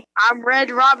is he? I'm Red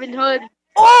Robin Hood.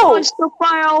 Oh! Punch the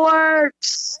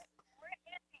fireworks.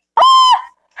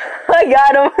 I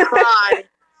got him.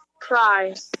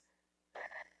 Cry.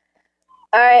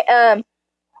 Alright,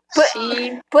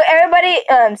 put everybody,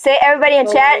 say everybody in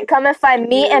chat, come and find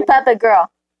me and Puppet Girl.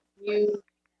 You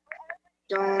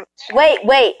don't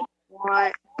Wait.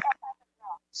 want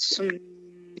some...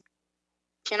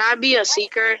 Can I be a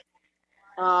seeker?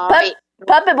 Wait.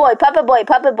 Puppet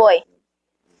Boy.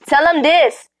 Tell him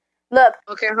this. Look.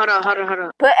 Okay, hold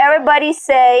on. Put everybody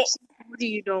say... What do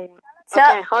you don't want?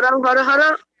 Okay, hold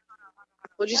on.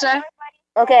 What'd you say?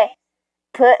 Okay.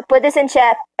 Put this in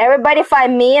chat. Everybody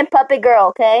find me and Puppet Girl,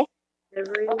 okay?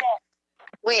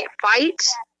 Wait,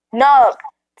 fights? No.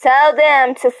 Tell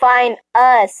them to find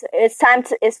us. It's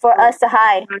for us to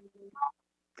hide.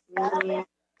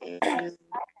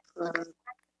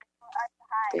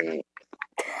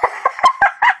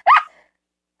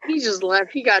 He just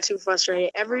left. He got too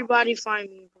frustrated. Everybody find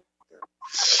me.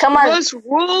 Come on. Let's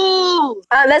roll.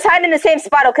 Let's hide in the same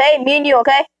spot, okay? Me and you,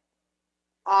 okay?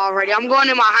 Alrighty, I'm going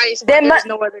in my highest spot. There's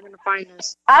no way they're gonna find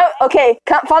us. Okay,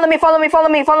 follow me. Follow me.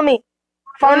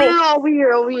 No, over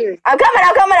here. I'm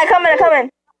coming.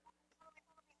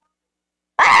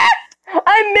 Ah!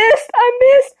 I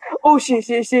missed. Oh shit.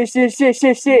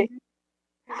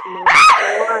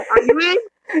 Ah! Are you in?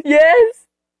 Yes.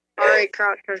 Alright,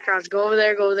 crouch. Go over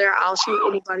there. I'll shoot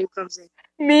anybody who comes in.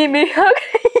 Me. How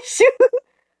can you shoot?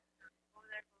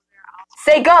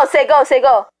 Say go.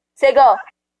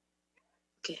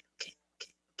 Okay.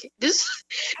 Did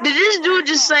this dude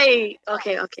just say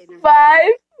okay? No.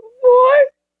 5, 4,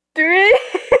 3,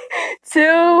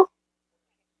 2,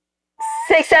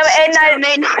 6, 7,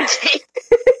 8, 9.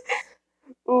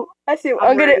 Ooh, I see.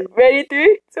 I'm gonna ready.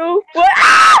 3, 2, 1.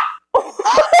 Ah!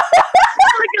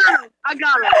 I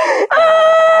got him.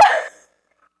 Ah!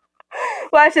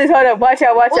 Watch this. Hold up. Watch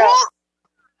out. Oh!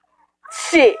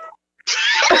 Shit.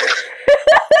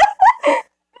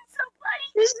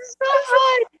 This is so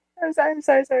fun. I'm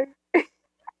sorry.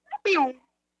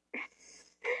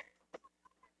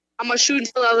 I'm gonna shoot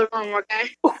into the other room, okay?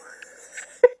 Oh!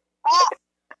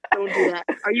 Don't do that.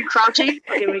 Are you crouching?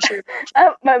 Okay, make sure you're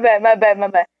crouching. My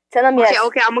bad. Tell them yes.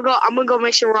 Okay, I'm gonna go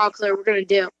make sure we're all clear. We're gonna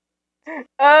dip.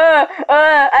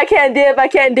 I can't dip. I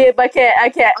can't.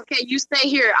 Okay, you stay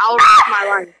here. I'll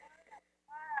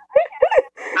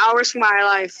risk my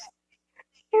life.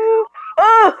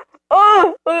 Oh.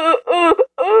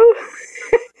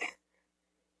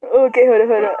 Okay,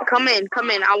 hold on. Come in.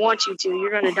 I want you to.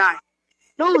 You're gonna die.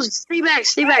 No, stay back.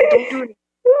 Don't do anything.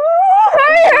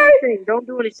 Hurry. Don't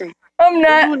do anything. I'm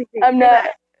not. Stay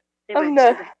back. Stay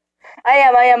back. I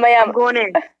am. I'm going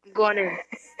in.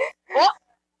 Oh,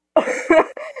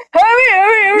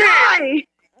 Hurry. die!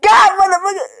 God,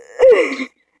 motherfucker.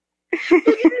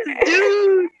 Look at this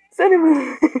dude. Son of a...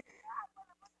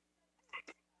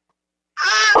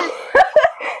 Ah!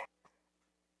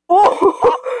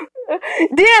 Oh.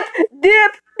 Dip.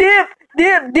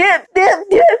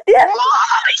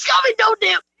 Oh, he's coming. Don't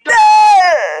dip.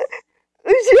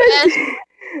 Yes.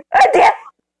 Dip.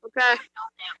 Okay.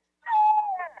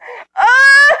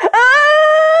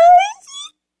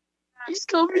 He's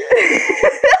coming.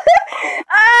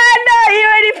 No, he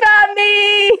already found me.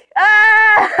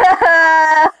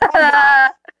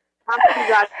 You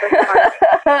got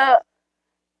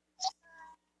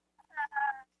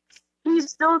He's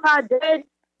still not dead.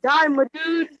 Die, my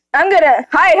dude. I'm gonna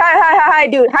hi,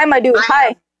 dude. Hi, my dude.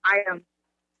 Hi. I am.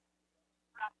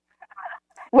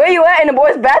 Where you at, in the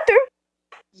boys' bathroom?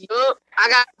 Yup. I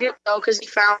got dipped though, cause he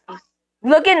found me.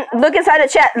 Look inside the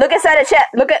chat. Look.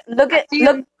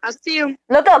 I see him.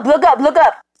 Look up.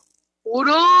 Hold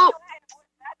up.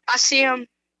 I see him.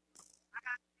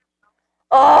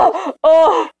 Oh.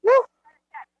 Oh.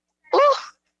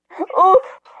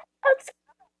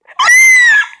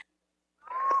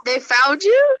 They found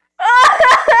you?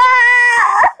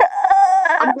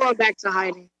 I'm going back to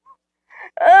hiding.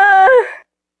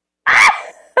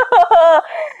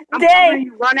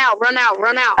 Dang. Run out.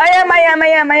 I am.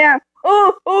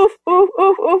 Ooh.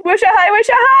 Where should I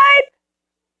hide?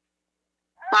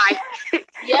 Bye.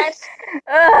 Yes.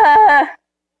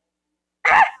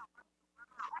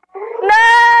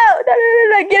 No.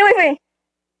 Get away from me.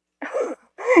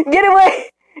 Get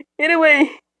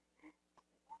away.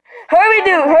 Hurry,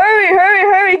 dude.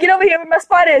 Hurry. Get over here where my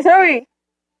spot is. Hurry.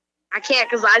 I can't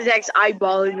because Isaac's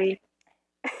eyeballing me.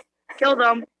 Kill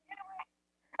them.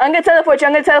 I'm gonna teleport you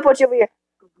over here.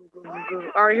 Go.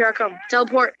 Alright, here I come.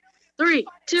 Teleport. 3,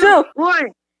 2,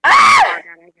 1. Ah! Oh, God,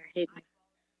 I got hit.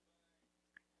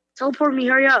 Teleport me,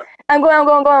 hurry up. I'm going,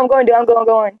 dude. I'm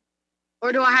going.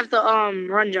 Or do I have to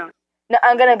run jump? No,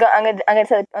 I'm gonna go. I'm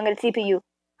gonna TP you.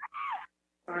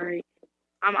 Alright.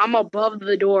 I'm above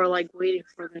the door, like waiting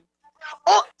for them.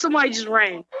 Oh, somebody just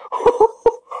ran.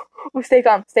 Stay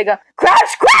calm.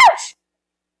 Crouch!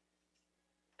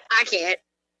 I can't.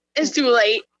 It's too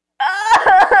late.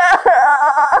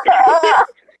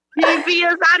 TP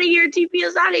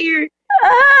us out of here.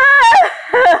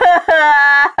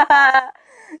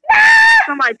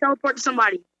 Somebody teleport to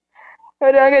somebody.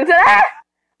 Hold on, I'm gonna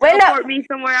wait, teleport me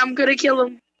somewhere. I'm gonna kill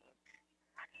him.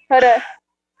 Hold on.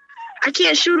 I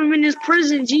can't shoot him in this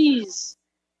prison. Jeez.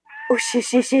 Oh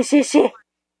shit.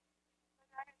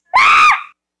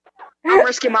 I'm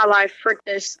risking my life. Frick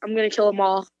this. I'm gonna kill them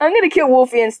all. I'm gonna kill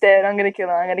Wolfie instead. I'm gonna kill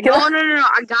him. No.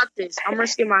 I got this. I'm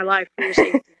risking my life for your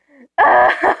safety.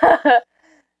 Die.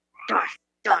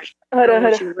 Hold on.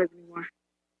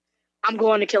 I'm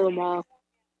going to kill them all.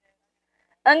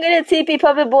 I'm gonna TP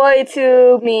Puppet Boy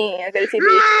to me. I'm gonna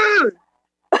TP.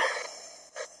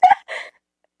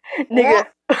 Nigga.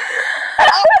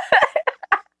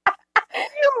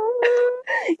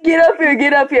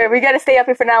 Get up here. We gotta stay up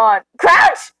here from now on.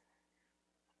 Crouch!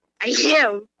 I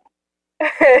am.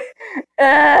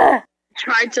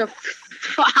 Try to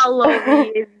follow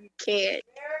me if you can.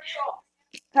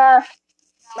 Huh?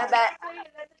 My bad.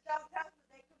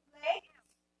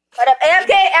 Hold up.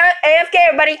 AFK,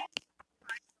 everybody.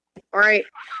 Alright.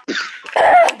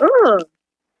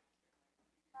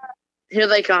 Here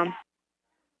they come.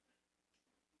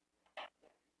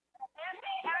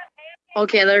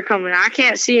 Okay, they're coming. I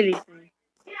can't see anything.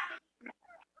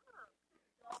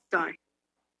 Die.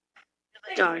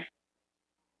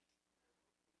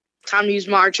 Time to use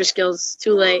my archer skills.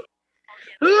 Too late.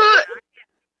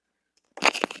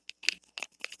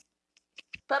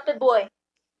 Puppet Boy.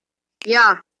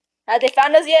 Yeah. Have they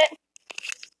found us yet?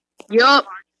 Yup.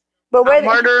 But I'm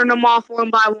murdering them off one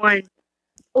by one.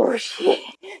 Oh shit.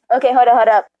 Okay, hold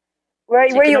up. Where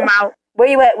you them out. Where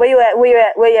you at?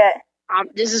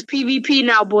 This is PvP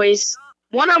now, boys.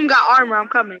 One of them got armor. I'm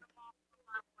coming.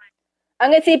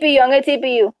 I'm gonna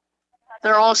TP you.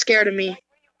 They're all scared of me.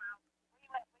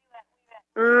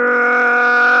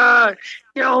 Get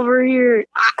over here.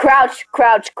 Crouch.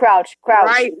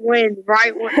 Right when.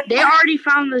 They already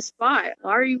found the spot.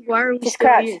 Why are we Just still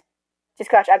crouch. here? Just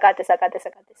crouch. I got this.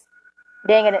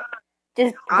 Dang it.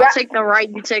 Just I'll take the right,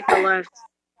 you take the left.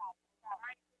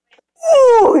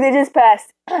 Ooh, they just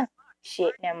passed.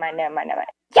 Shit, never mind. Yeah!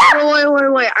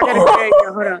 Wait. I gotta carry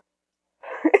you. Hold up.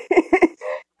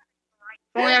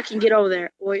 Only I can get over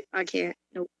there. Wait, I can't.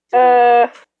 Nope.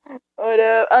 Hold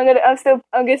up. I'm still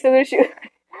gonna shoot.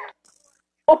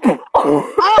 Oh,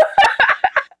 Oh!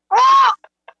 Oh!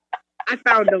 I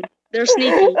found them. They're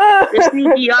sneaky. They're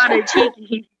sneaky out of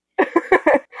cheeky.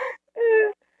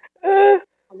 I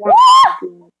want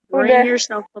to bring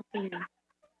yourself up in.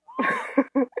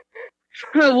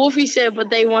 Wolfie said, but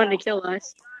they wanted to kill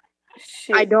us.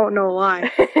 Shit. I don't know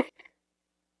why.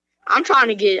 I'm trying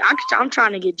to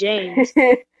get James.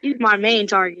 He's my main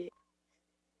target.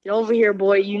 Get over here,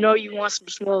 boy. You know you want some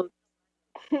smoke.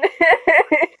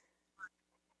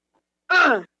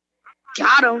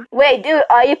 Got him. Wait, dude,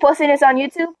 are you posting this on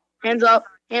YouTube? Hands up.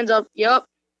 Hands up. Yup.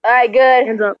 Alright, good.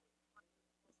 Hands up.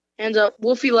 Hands up.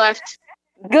 Wolfie left.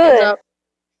 Good. Hands up.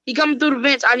 He coming through the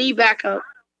vents. I need backup.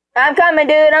 I'm coming,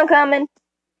 dude. I'm coming.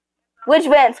 Which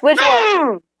vents? Which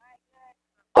one?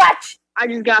 Watch! I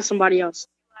just got somebody else.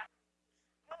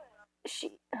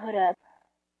 Shit, hold up.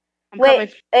 I'm Wait, coming.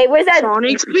 hey, where's that?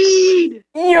 Sonic speed!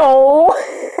 Yo!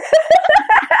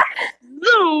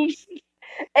 Zoom!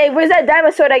 Hey, where's that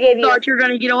diamond sword I gave you? Thought you're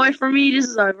gonna get away from me? This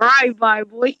is a drive-by,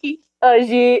 boy. Oh,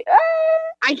 gee.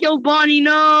 I killed Bonnie,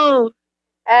 no!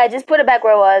 Just put it back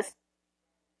where it was.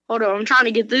 Hold on, I'm trying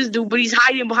to get this dude, but he's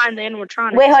hiding behind the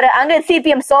animatronic. Wait, hold on. I'm gonna TP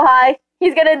him so high.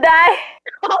 He's gonna die.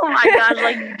 Oh my gosh,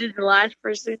 like you did the last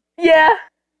person. Yeah.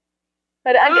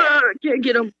 Hold on, Can't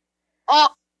get him. Oh,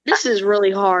 this is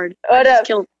really hard. Hold I just up.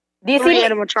 killed Do you see 3 me?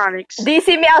 animatronics. Do you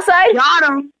see me outside? Got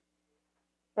him!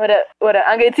 Hold up.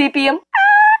 I'm gonna TP him.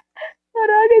 Hold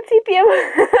on, I'm gonna TP him.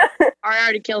 I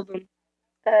already killed him.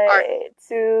 Alright,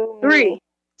 2, 3,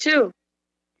 2,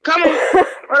 come on!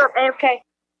 Hold up, AFK.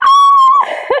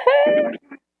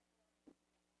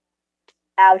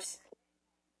 Ouch.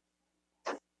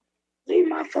 Leave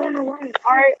my phone alone.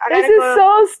 Alright, This is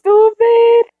so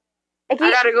stupid. Hey,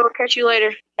 I gotta go catch you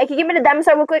later. Hey, can you give me the diamond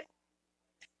sword real quick?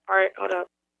 Alright, hold up.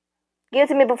 Give it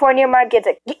to me before Nehemiah gets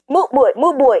it. Move,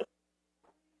 boy.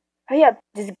 Hurry up.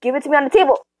 Just give it to me on the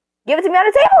table. Give it to me on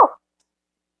the table.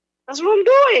 That's what I'm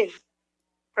doing.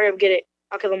 Hurry up, get it.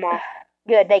 I'll kill them all.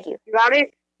 Good, thank you. You got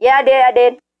it? Yeah, I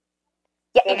did.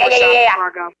 Yeah. One more shot before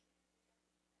I go.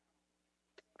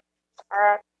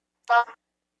 Alright.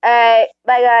 Alright,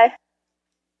 bye, guy.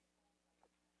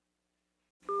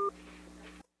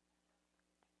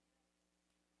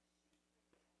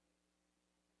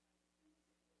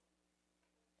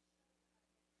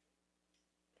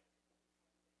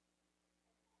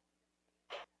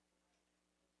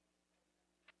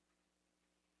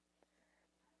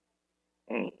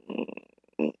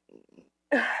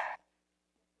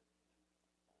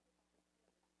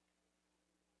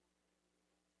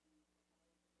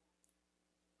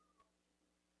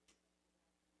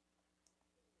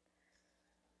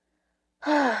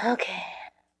 Okay.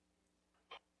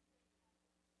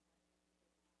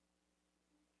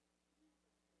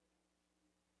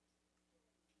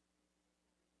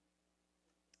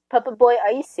 Papa boy,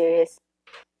 are you serious?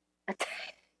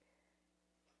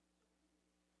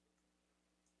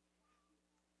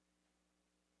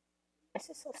 This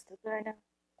is so stupid right now.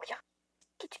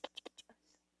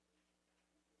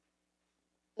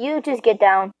 You just get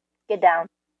down. Get down.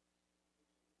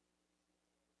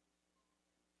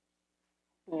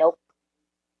 Nope.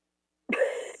 I'm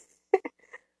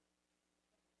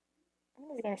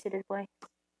just gonna shoot this boy.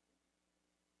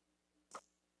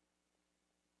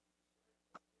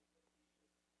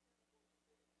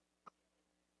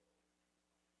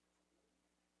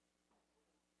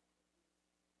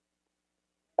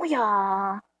 Oh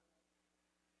yeah.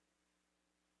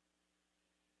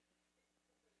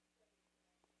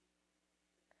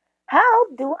 How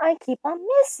do I keep on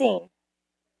missing?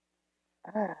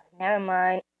 Never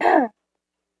mind.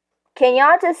 Can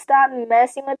y'all just stop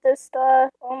messing with this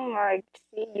stuff? Oh my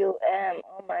GUM.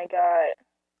 Oh my god.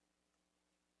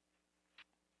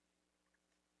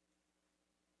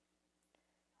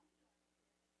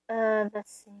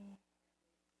 Let's see.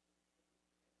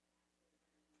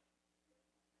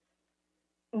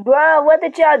 Bro, what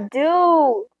did y'all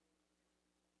do?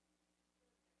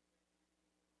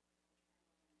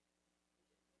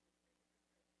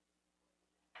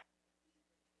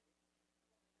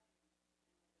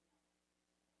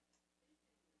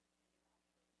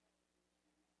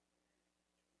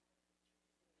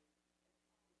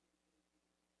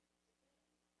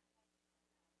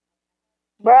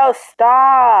 Bro,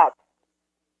 stop.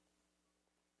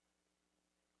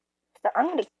 Stop. I'm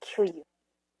gonna kill you.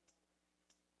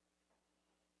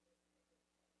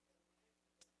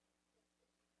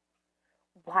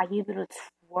 Why you little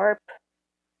twerp?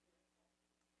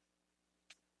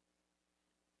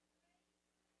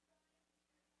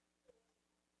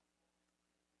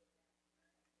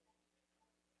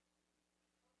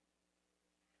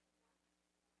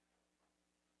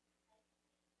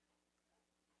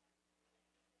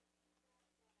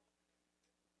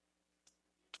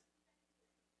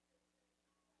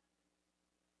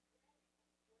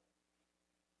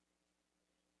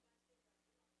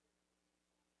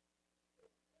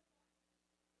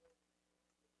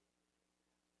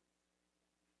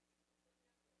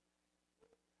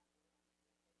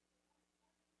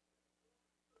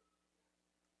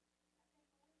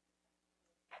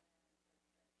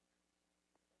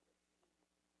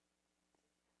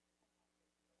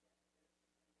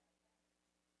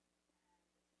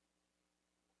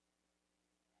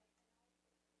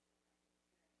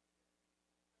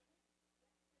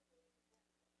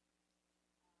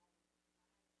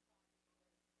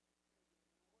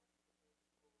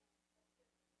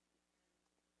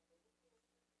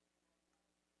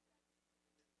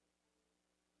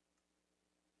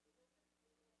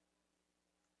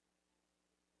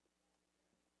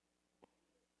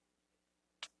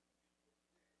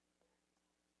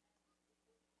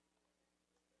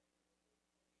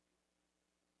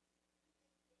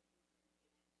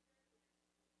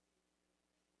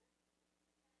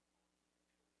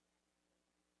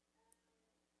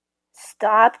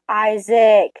 Stop,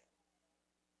 Isaac.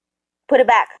 Put it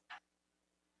back.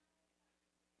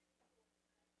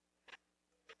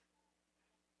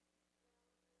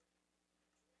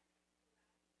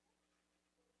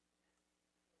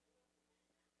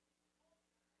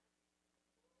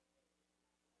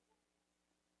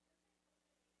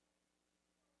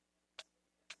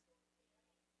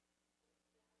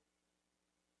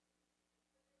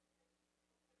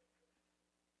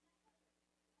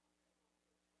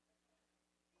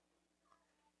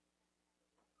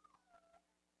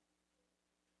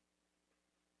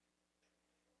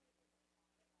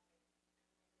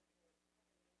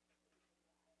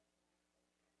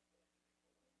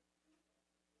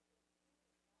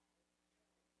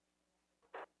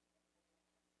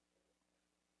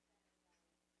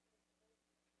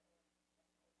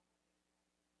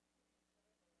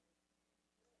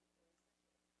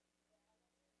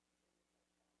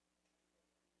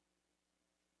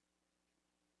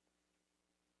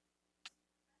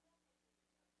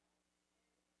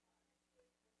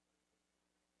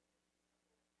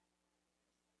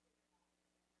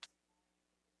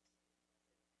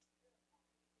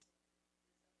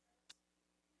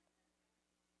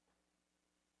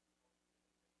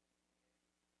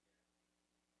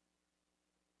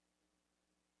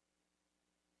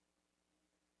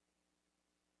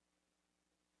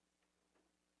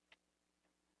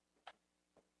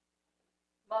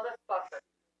 Motherfucker.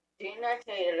 Didn't I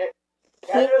tell you that?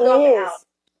 He That little dog is. out,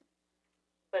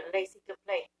 but Lacey could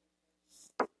play.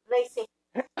 Lacey,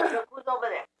 look who's over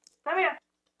there. Come here.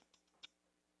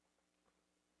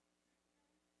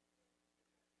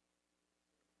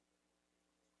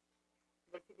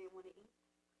 Lacey didn't want to eat.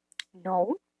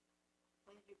 No,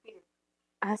 When did you feed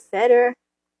her? I fed her,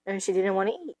 and she didn't want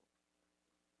to eat.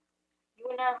 You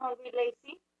were not hungry,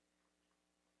 Lacey?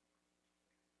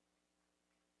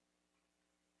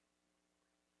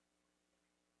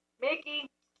 Mickey.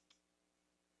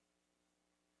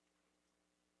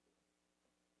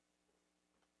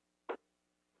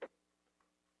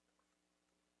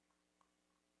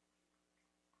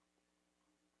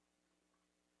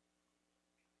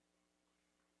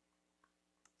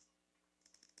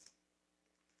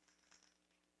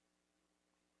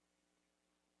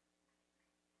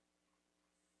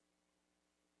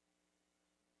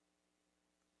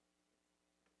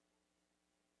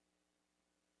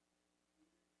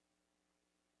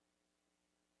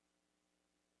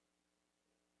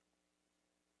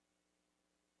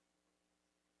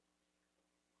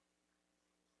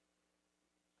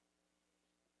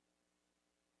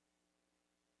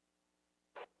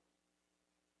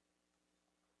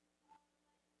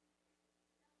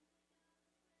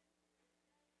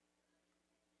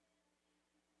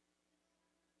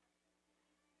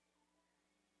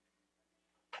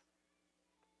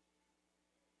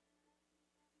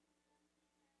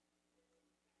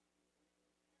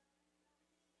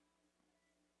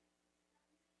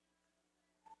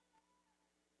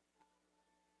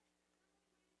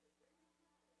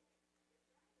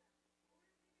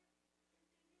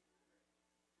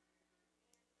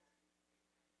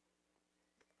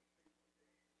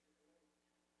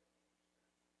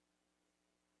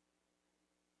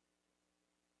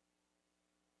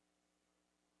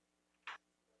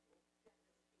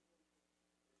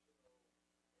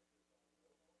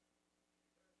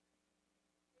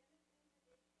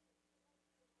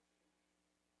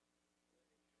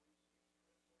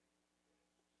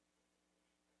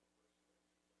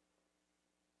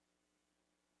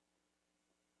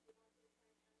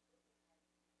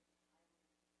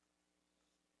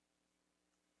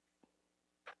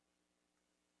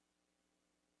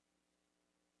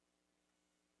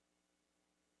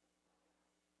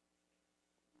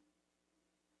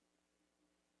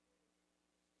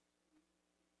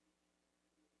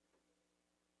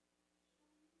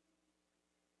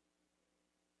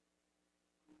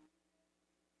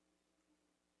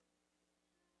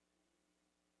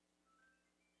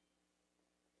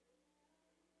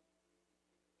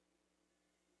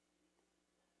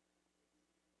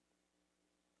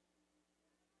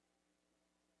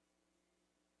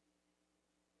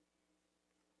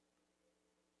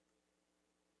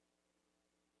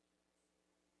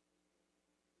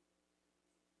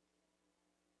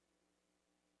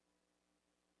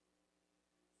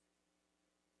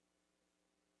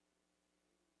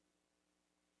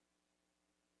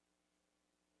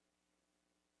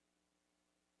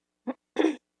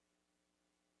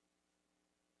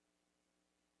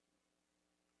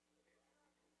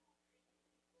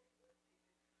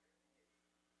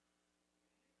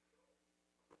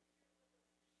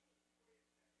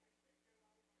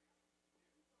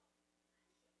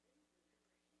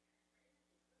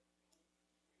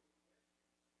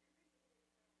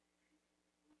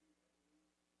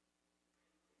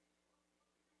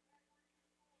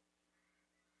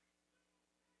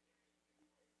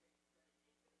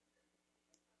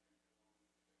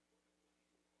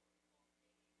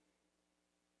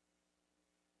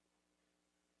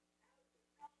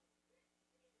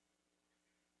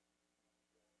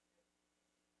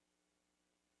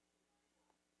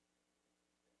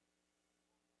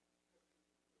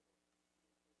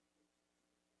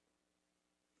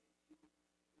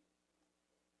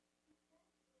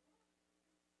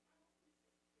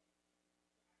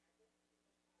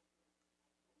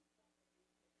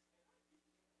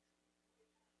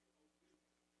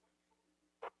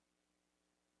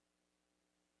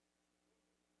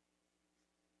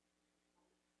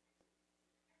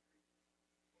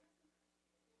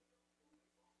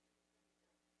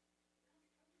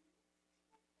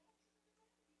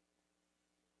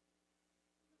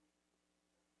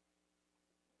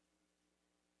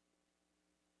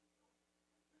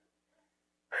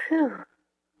 Whew.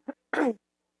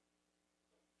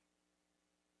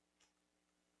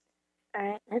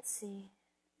 Alright, let's see.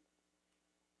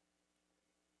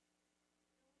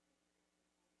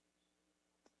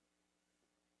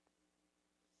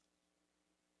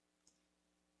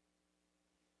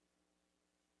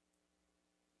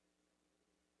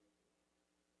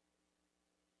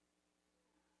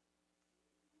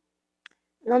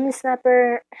 Lonely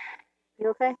Snapper, you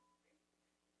okay?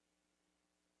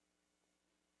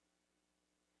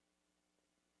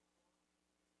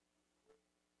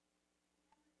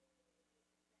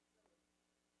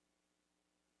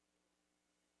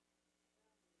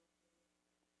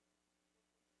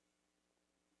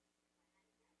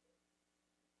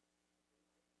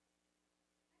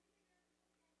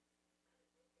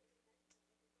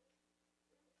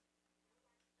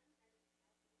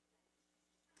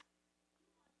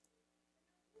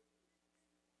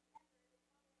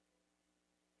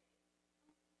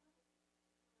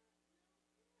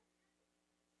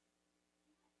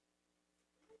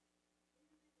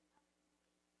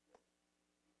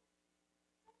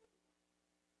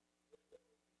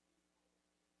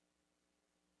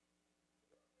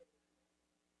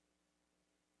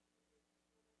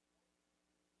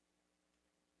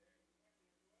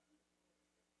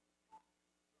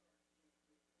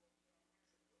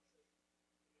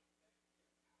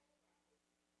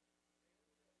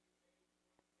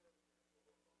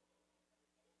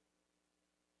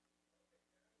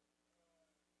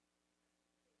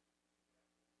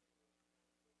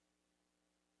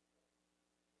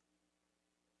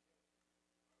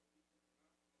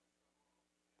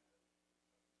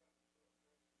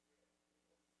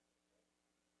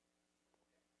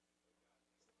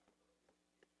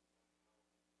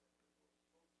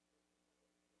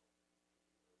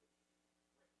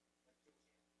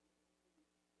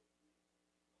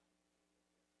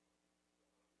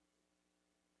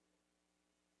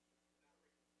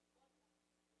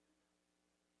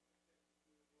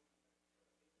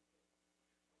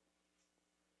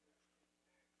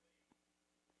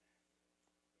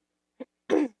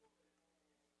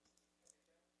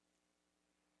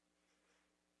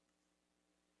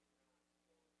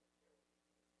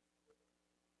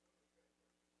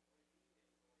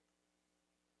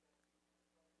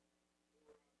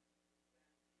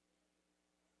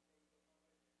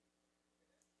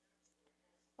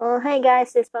 Well, hey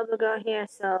guys, it's Bubble Girl here.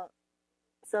 So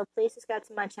please subscribe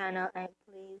to my channel and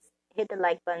please hit the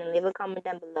like button and leave a comment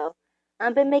down below.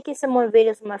 I've been making some more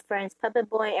videos with my friends, Puppet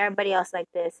Boy, and everybody else like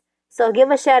this. So give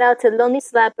a shout out to Lonely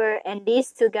Slapper and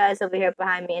these two guys over here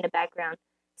behind me in the background.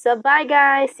 So bye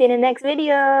guys, see you in the next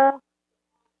video.